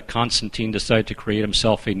did Constantine decide to create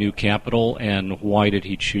himself a new capital, and why did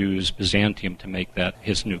he choose Byzantium to make that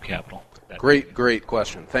his new capital? Great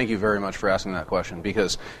question. Thank you very much for asking that question,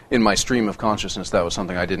 because in my stream of consciousness, that was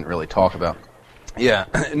something I didn't really talk about. Yeah,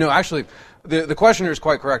 no, actually, the questioner is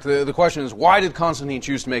quite correct. The question is, why did Constantine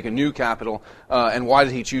choose to make a new capital, and why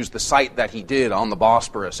did he choose the site that he did on the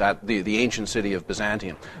Bosporus at the ancient city of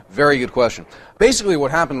Byzantium? Very good question. Basically,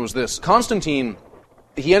 what happened was this. Constantine,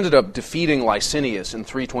 he ended up defeating Licinius in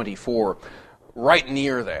 324, right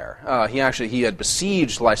near there. He had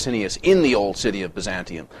besieged Licinius in the old city of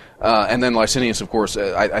Byzantium. And then Licinius, of course,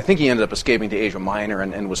 I think he ended up escaping to Asia Minor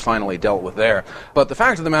and was finally dealt with there. But the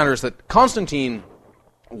fact of the matter is that Constantine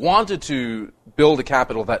wanted to build a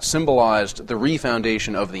capital that symbolized the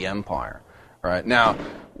refoundation of the empire. Right? Now,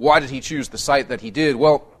 why did he choose the site that he did?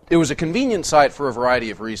 Well, it was a convenient site for a variety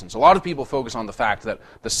of reasons. A lot of people focus on the fact that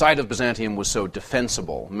the site of Byzantium was so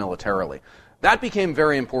defensible militarily. That became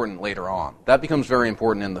very important later on. That becomes very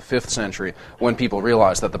important in the 5th century when people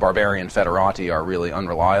realize that the barbarian foederati are really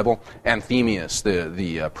unreliable. Anthemius,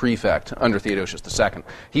 the prefect under Theodosius II,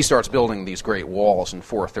 he starts building these great walls in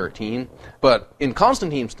 413. But in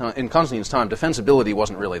Constantine's time, defensibility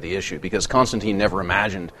wasn't really the issue because Constantine never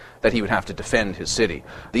imagined that he would have to defend his city.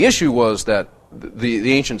 The issue was that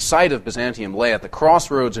the ancient site of Byzantium lay at the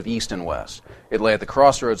crossroads of East and West. It lay at the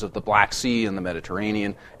crossroads of the Black Sea and the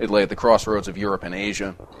Mediterranean. It lay at the crossroads of Europe and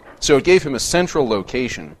Asia. So it gave him a central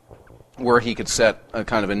location where he could set a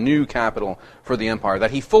kind of a new capital for the empire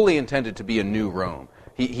that he fully intended to be a new Rome.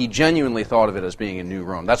 He genuinely thought of it as being a new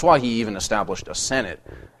Rome. That's why he even established a Senate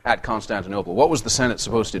at Constantinople. What was the Senate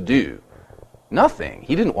supposed to do? Nothing.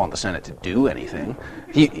 He didn't want the Senate to do anything.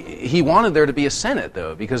 He wanted there to be a Senate,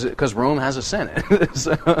 though, because Rome has a Senate.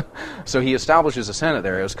 So he establishes a Senate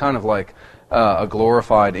there. It was kind of like a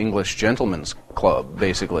glorified English gentleman's club,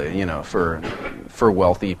 basically, for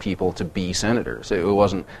wealthy people to be senators. They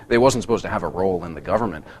wasn't supposed to have a role in the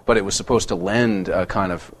government, but it was supposed to lend a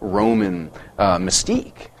kind of Roman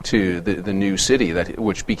mystique to the new city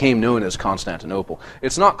which became known as Constantinople.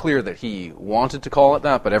 It's not clear that he wanted to call it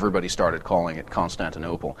that, but everybody started calling it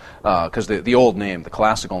Constantinople because the old name, the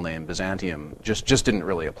classical name Byzantium, just didn't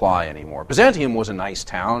really apply anymore. Byzantium was a nice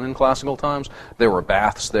town in classical times. There were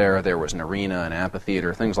baths there. There was an arena, an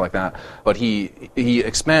amphitheater, things like that. But he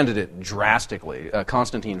expanded it drastically.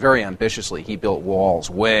 Constantine, very ambitiously, he built walls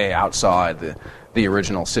way outside the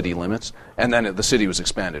original city limits, and then the city was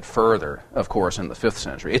expanded further, of course, in the 5th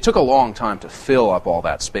century. It took a long time to fill up all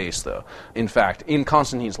that space, though. In fact, in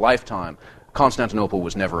Constantine's lifetime, Constantinople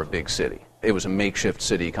was never a big city. It was a makeshift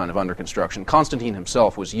city kind of under construction. Constantine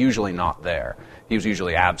himself was usually not there. He was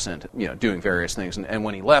usually absent, doing various things. And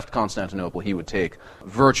when he left Constantinople, he would take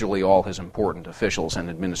virtually all his important officials and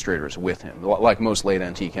administrators with him. Like most late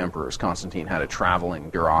antique emperors, Constantine had a traveling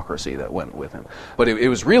bureaucracy that went with him. But it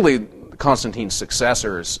was really Constantine's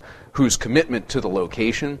successors whose commitment to the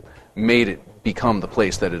location made it become the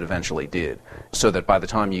place that it eventually did. So that by the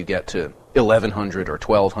time you get to 1100 or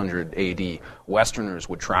 1200 AD, Westerners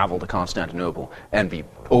would travel to Constantinople and be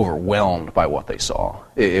overwhelmed by what they saw.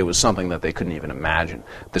 It was something that they couldn't even imagine.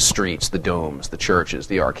 The streets, the domes, the churches,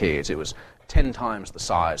 the arcades. It was 10 times the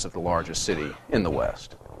size of the largest city in the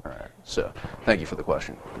West. All right. So, thank you for the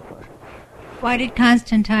question. Good question. Why did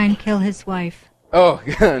Constantine kill his wife? Oh,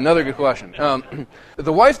 another good question.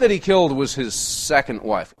 The wife that he killed was his second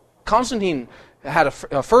wife. Constantine had a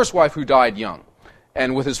first wife who died young.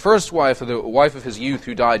 And with his first wife, the wife of his youth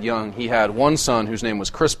who died young, he had one son whose name was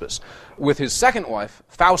Crispus. With his second wife,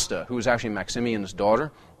 Fausta, who was actually Maximian's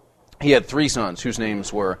daughter, he had 3 sons whose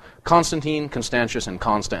names were Constantine, Constantius, and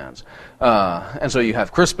Constans. And so you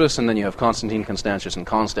have Crispus, and then you have Constantine, Constantius, and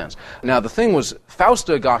Constans. Now, the thing was,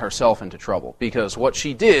 Fausta got herself into trouble, because what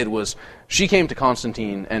she did was she came to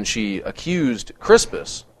Constantine and she accused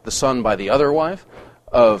Crispus, the son by the other wife,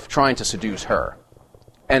 of trying to seduce her.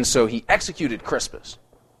 And so he executed Crispus,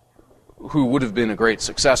 who would have been a great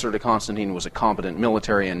successor to Constantine, was a competent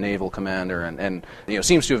military and naval commander, and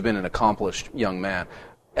seems to have been an accomplished young man,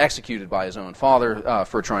 executed by his own father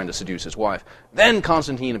for trying to seduce his wife. Then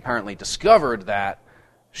Constantine apparently discovered that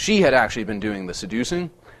she had actually been doing the seducing,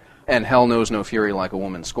 and hell knows no fury like a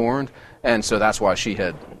woman scorned, and so that's why she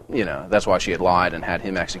had lied and had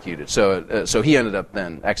him executed. So he ended up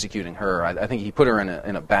then executing her. I think he put her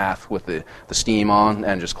in a bath with the steam on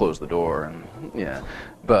and just closed the door. And yeah,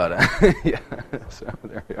 but yeah. So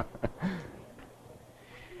there you are.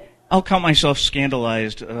 I'll count myself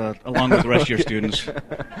scandalized, along with the rest of your students,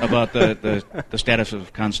 about the status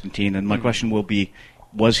of Constantine, and my question will be: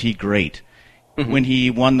 was he great? Mm-hmm. When he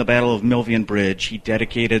won the Battle of Milvian Bridge, he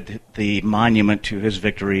dedicated the monument to his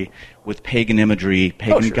victory with pagan imagery,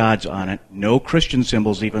 pagan gods on it, no Christian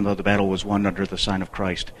symbols, even though the battle was won under the sign of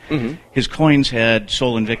Christ. Mm-hmm. His coins had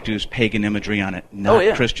Sol Invictus pagan imagery on it,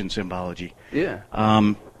 not Christian symbology. Yeah.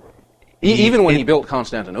 Even when he built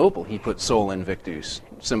Constantinople, he put Sol Invictus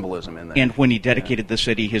symbolism in there. And when he dedicated the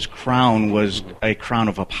city, his crown was a crown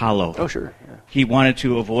of Apollo. Oh, sure. Yeah. He wanted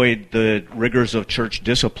to avoid the rigors of church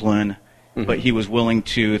discipline, but he was willing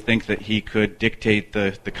to think that he could dictate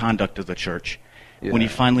the conduct of the church. Yeah. When he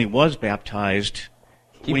finally was baptized,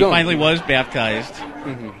 he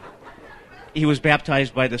was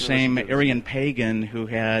baptized by the same Arian pagan who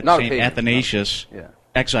had St. Athanasius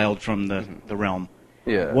exiled from the realm.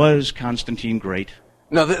 Yeah. Was Constantine great?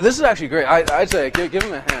 No, this is actually great. I'd say give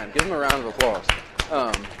him a hand. Give him a round of applause.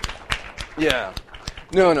 Yeah.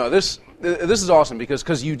 No, this is awesome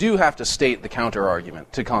because you do have to state the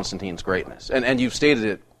counter-argument to Constantine's greatness. And you've stated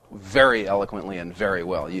it very eloquently and very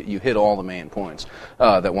well. You hit all the main points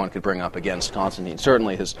that one could bring up against Constantine.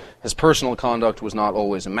 Certainly his personal conduct was not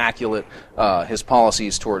always immaculate. His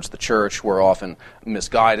policies towards the church were often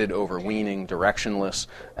misguided, overweening, directionless.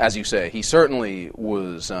 As you say, he certainly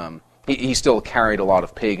was... He still carried a lot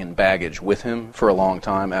of pagan baggage with him for a long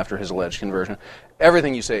time after his alleged conversion.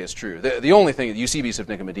 Everything you say is true. The only thing, Eusebius of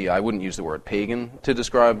Nicomedia, I wouldn't use the word pagan to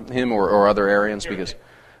describe him or other Arians because...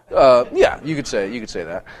 yeah, you could say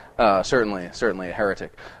that. Certainly a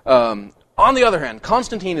heretic. On the other hand,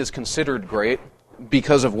 Constantine is considered great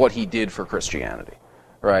because of what he did for Christianity.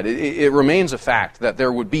 Right? It remains a fact that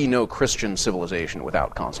there would be no Christian civilization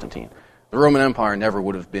without Constantine. The Roman Empire never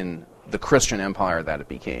would have been the Christian empire that it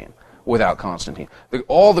became without Constantine.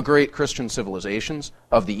 All the great Christian civilizations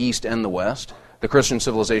of the East and the West, the Christian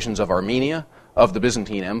civilizations of Armenia, of the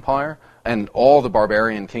Byzantine Empire, and all the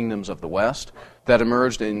barbarian kingdoms of the West that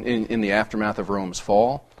emerged in the aftermath of Rome's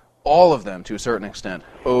fall, all of them, to a certain extent,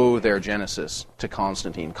 owe their genesis to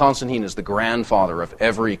Constantine. Constantine is the grandfather of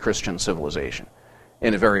every Christian civilization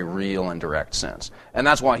in a very real and direct sense. And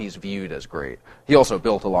that's why he's viewed as great. He also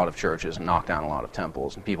built a lot of churches and knocked down a lot of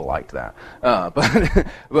temples, and people liked that.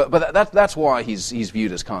 But that's why he's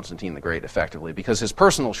viewed as Constantine the Great, effectively, because his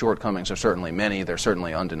personal shortcomings are certainly many, they're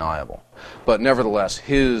certainly undeniable. But nevertheless,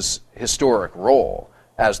 his historic role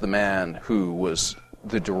as the man who was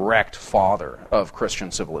the direct father of Christian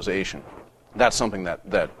civilization, that's something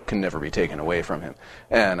that can never be taken away from him.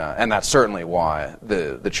 And that's certainly why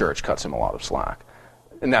the church cuts him a lot of slack.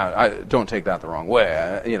 Now, I don't take that the wrong way.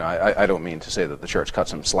 I don't mean to say that the church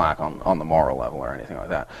cuts him slack on the moral level or anything like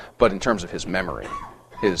that. But in terms of his memory,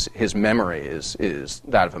 his memory is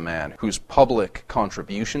that of a man whose public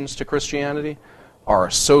contributions to Christianity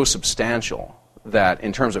are so substantial that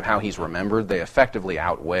in terms of how he's remembered, they effectively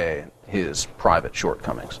outweigh his private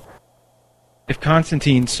shortcomings. If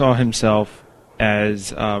Constantine saw himself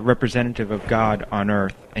as a representative of God on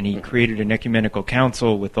earth, and he created an ecumenical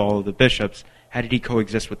council with all of the bishops, how did he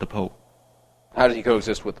coexist with the Pope? How did he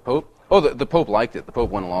coexist with the Pope? Oh, the Pope liked it. The Pope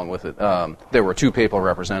went along with it. There were 2 papal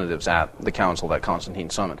representatives at the council that Constantine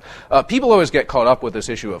summoned. People always get caught up with this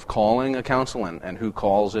issue of calling a council and who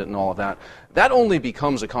calls it and all of that. That only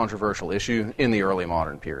becomes a controversial issue in the early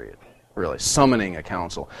modern period, really, summoning a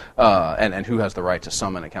council and who has the right to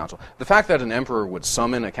summon a council. The fact that an emperor would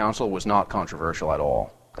summon a council was not controversial at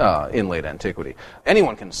all. In late antiquity.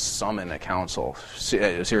 Anyone can summon a council.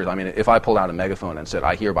 Seriously, I mean, if I pulled out a megaphone and said,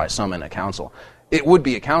 I hereby summon a council, it would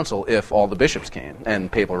be a council if all the bishops came, and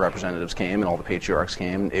papal representatives came, and all the patriarchs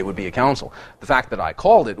came. It would be a council. The fact that I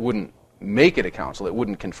called it wouldn't make it a council. It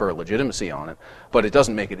wouldn't confer legitimacy on it, but it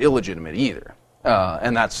doesn't make it illegitimate either.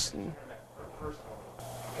 And that's...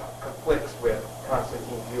 conflicts with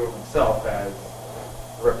Constantine's view of himself as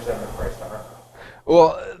a representative of Christ on earth.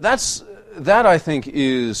 Well, that I think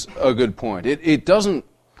is a good point. It doesn't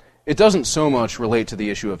so much relate to the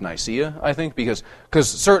issue of Nicaea, I think, because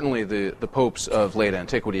certainly the popes of late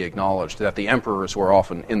antiquity acknowledged that the emperors were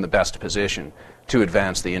often in the best position to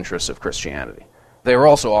advance the interests of Christianity. They were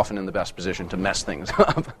also often in the best position to mess things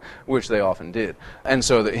up, which they often did. And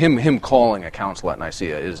so him calling a council at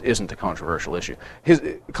Nicaea isn't a controversial issue.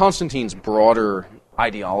 Constantine's broader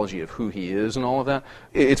ideology of who he is and all of that,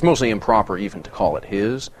 it's mostly improper even to call it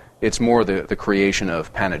his. It's more the creation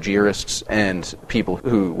of panegyrists and people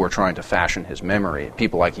who were trying to fashion his memory,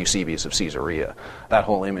 people like Eusebius of Caesarea. That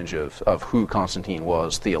whole image of who Constantine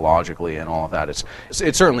was theologically and all of that,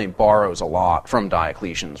 it certainly borrows a lot from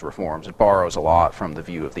Diocletian's reforms. It borrows a lot from the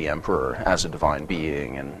view of the emperor as a divine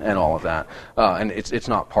being and all of that. And it's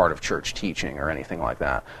not part of church teaching or anything like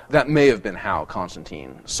that. That may have been how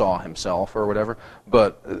Constantine saw himself or whatever,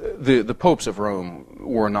 but the popes of Rome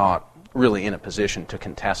were not really in a position to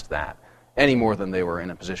contest that, any more than they were in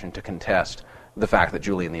a position to contest the fact that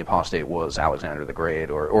Julian the Apostate was Alexander the Great,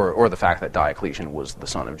 or the fact that Diocletian was the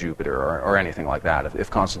son of Jupiter, or anything like that. If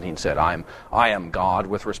Constantine said, I am God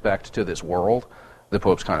with respect to this world, the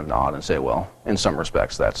popes kind of nod and say, well, in some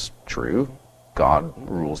respects that's true. God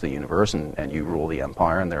rules the universe, and you rule the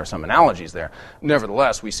empire, and there are some analogies there.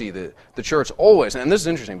 Nevertheless, we see the church always, and this is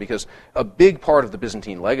interesting because a big part of the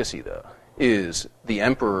Byzantine legacy, though, is the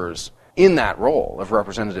emperors in that role of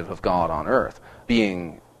representative of God on earth,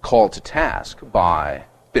 being called to task by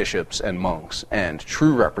bishops and monks and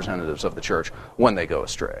true representatives of the church when they go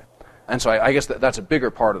astray. And so I guess that's a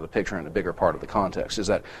bigger part of the picture and a bigger part of the context, is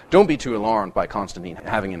that don't be too alarmed by Constantine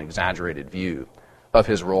having an exaggerated view of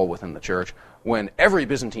his role within the church, when every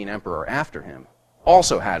Byzantine emperor after him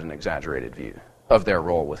also had an exaggerated view of their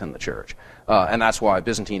role within the church. And that's why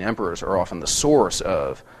Byzantine emperors are often the source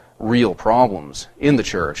of real problems in the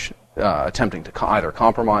church attempting to either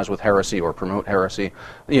compromise with heresy or promote heresy.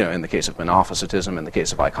 In the case of Monophysitism, in the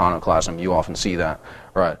case of iconoclasm, you often see that,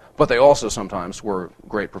 right? But they also sometimes were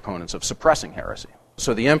great proponents of suppressing heresy.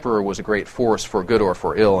 So the emperor was a great force for good or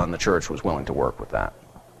for ill, and the church was willing to work with that.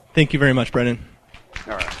 Thank you very much, Brennan.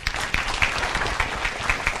 All right.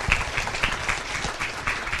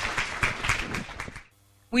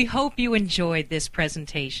 We hope you enjoyed this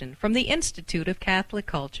presentation from the Institute of Catholic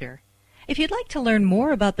Culture. If you'd like to learn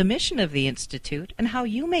more about the mission of the Institute and how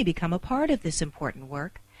you may become a part of this important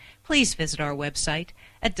work, please visit our website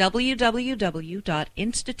at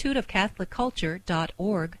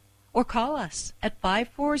www.instituteofcatholicculture.org or call us at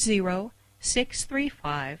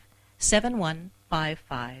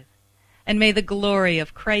 540-635-7155. And may the glory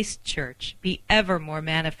of Christ Church be ever more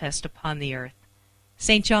manifest upon the earth.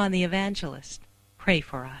 St. John the Evangelist, pray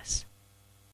for us.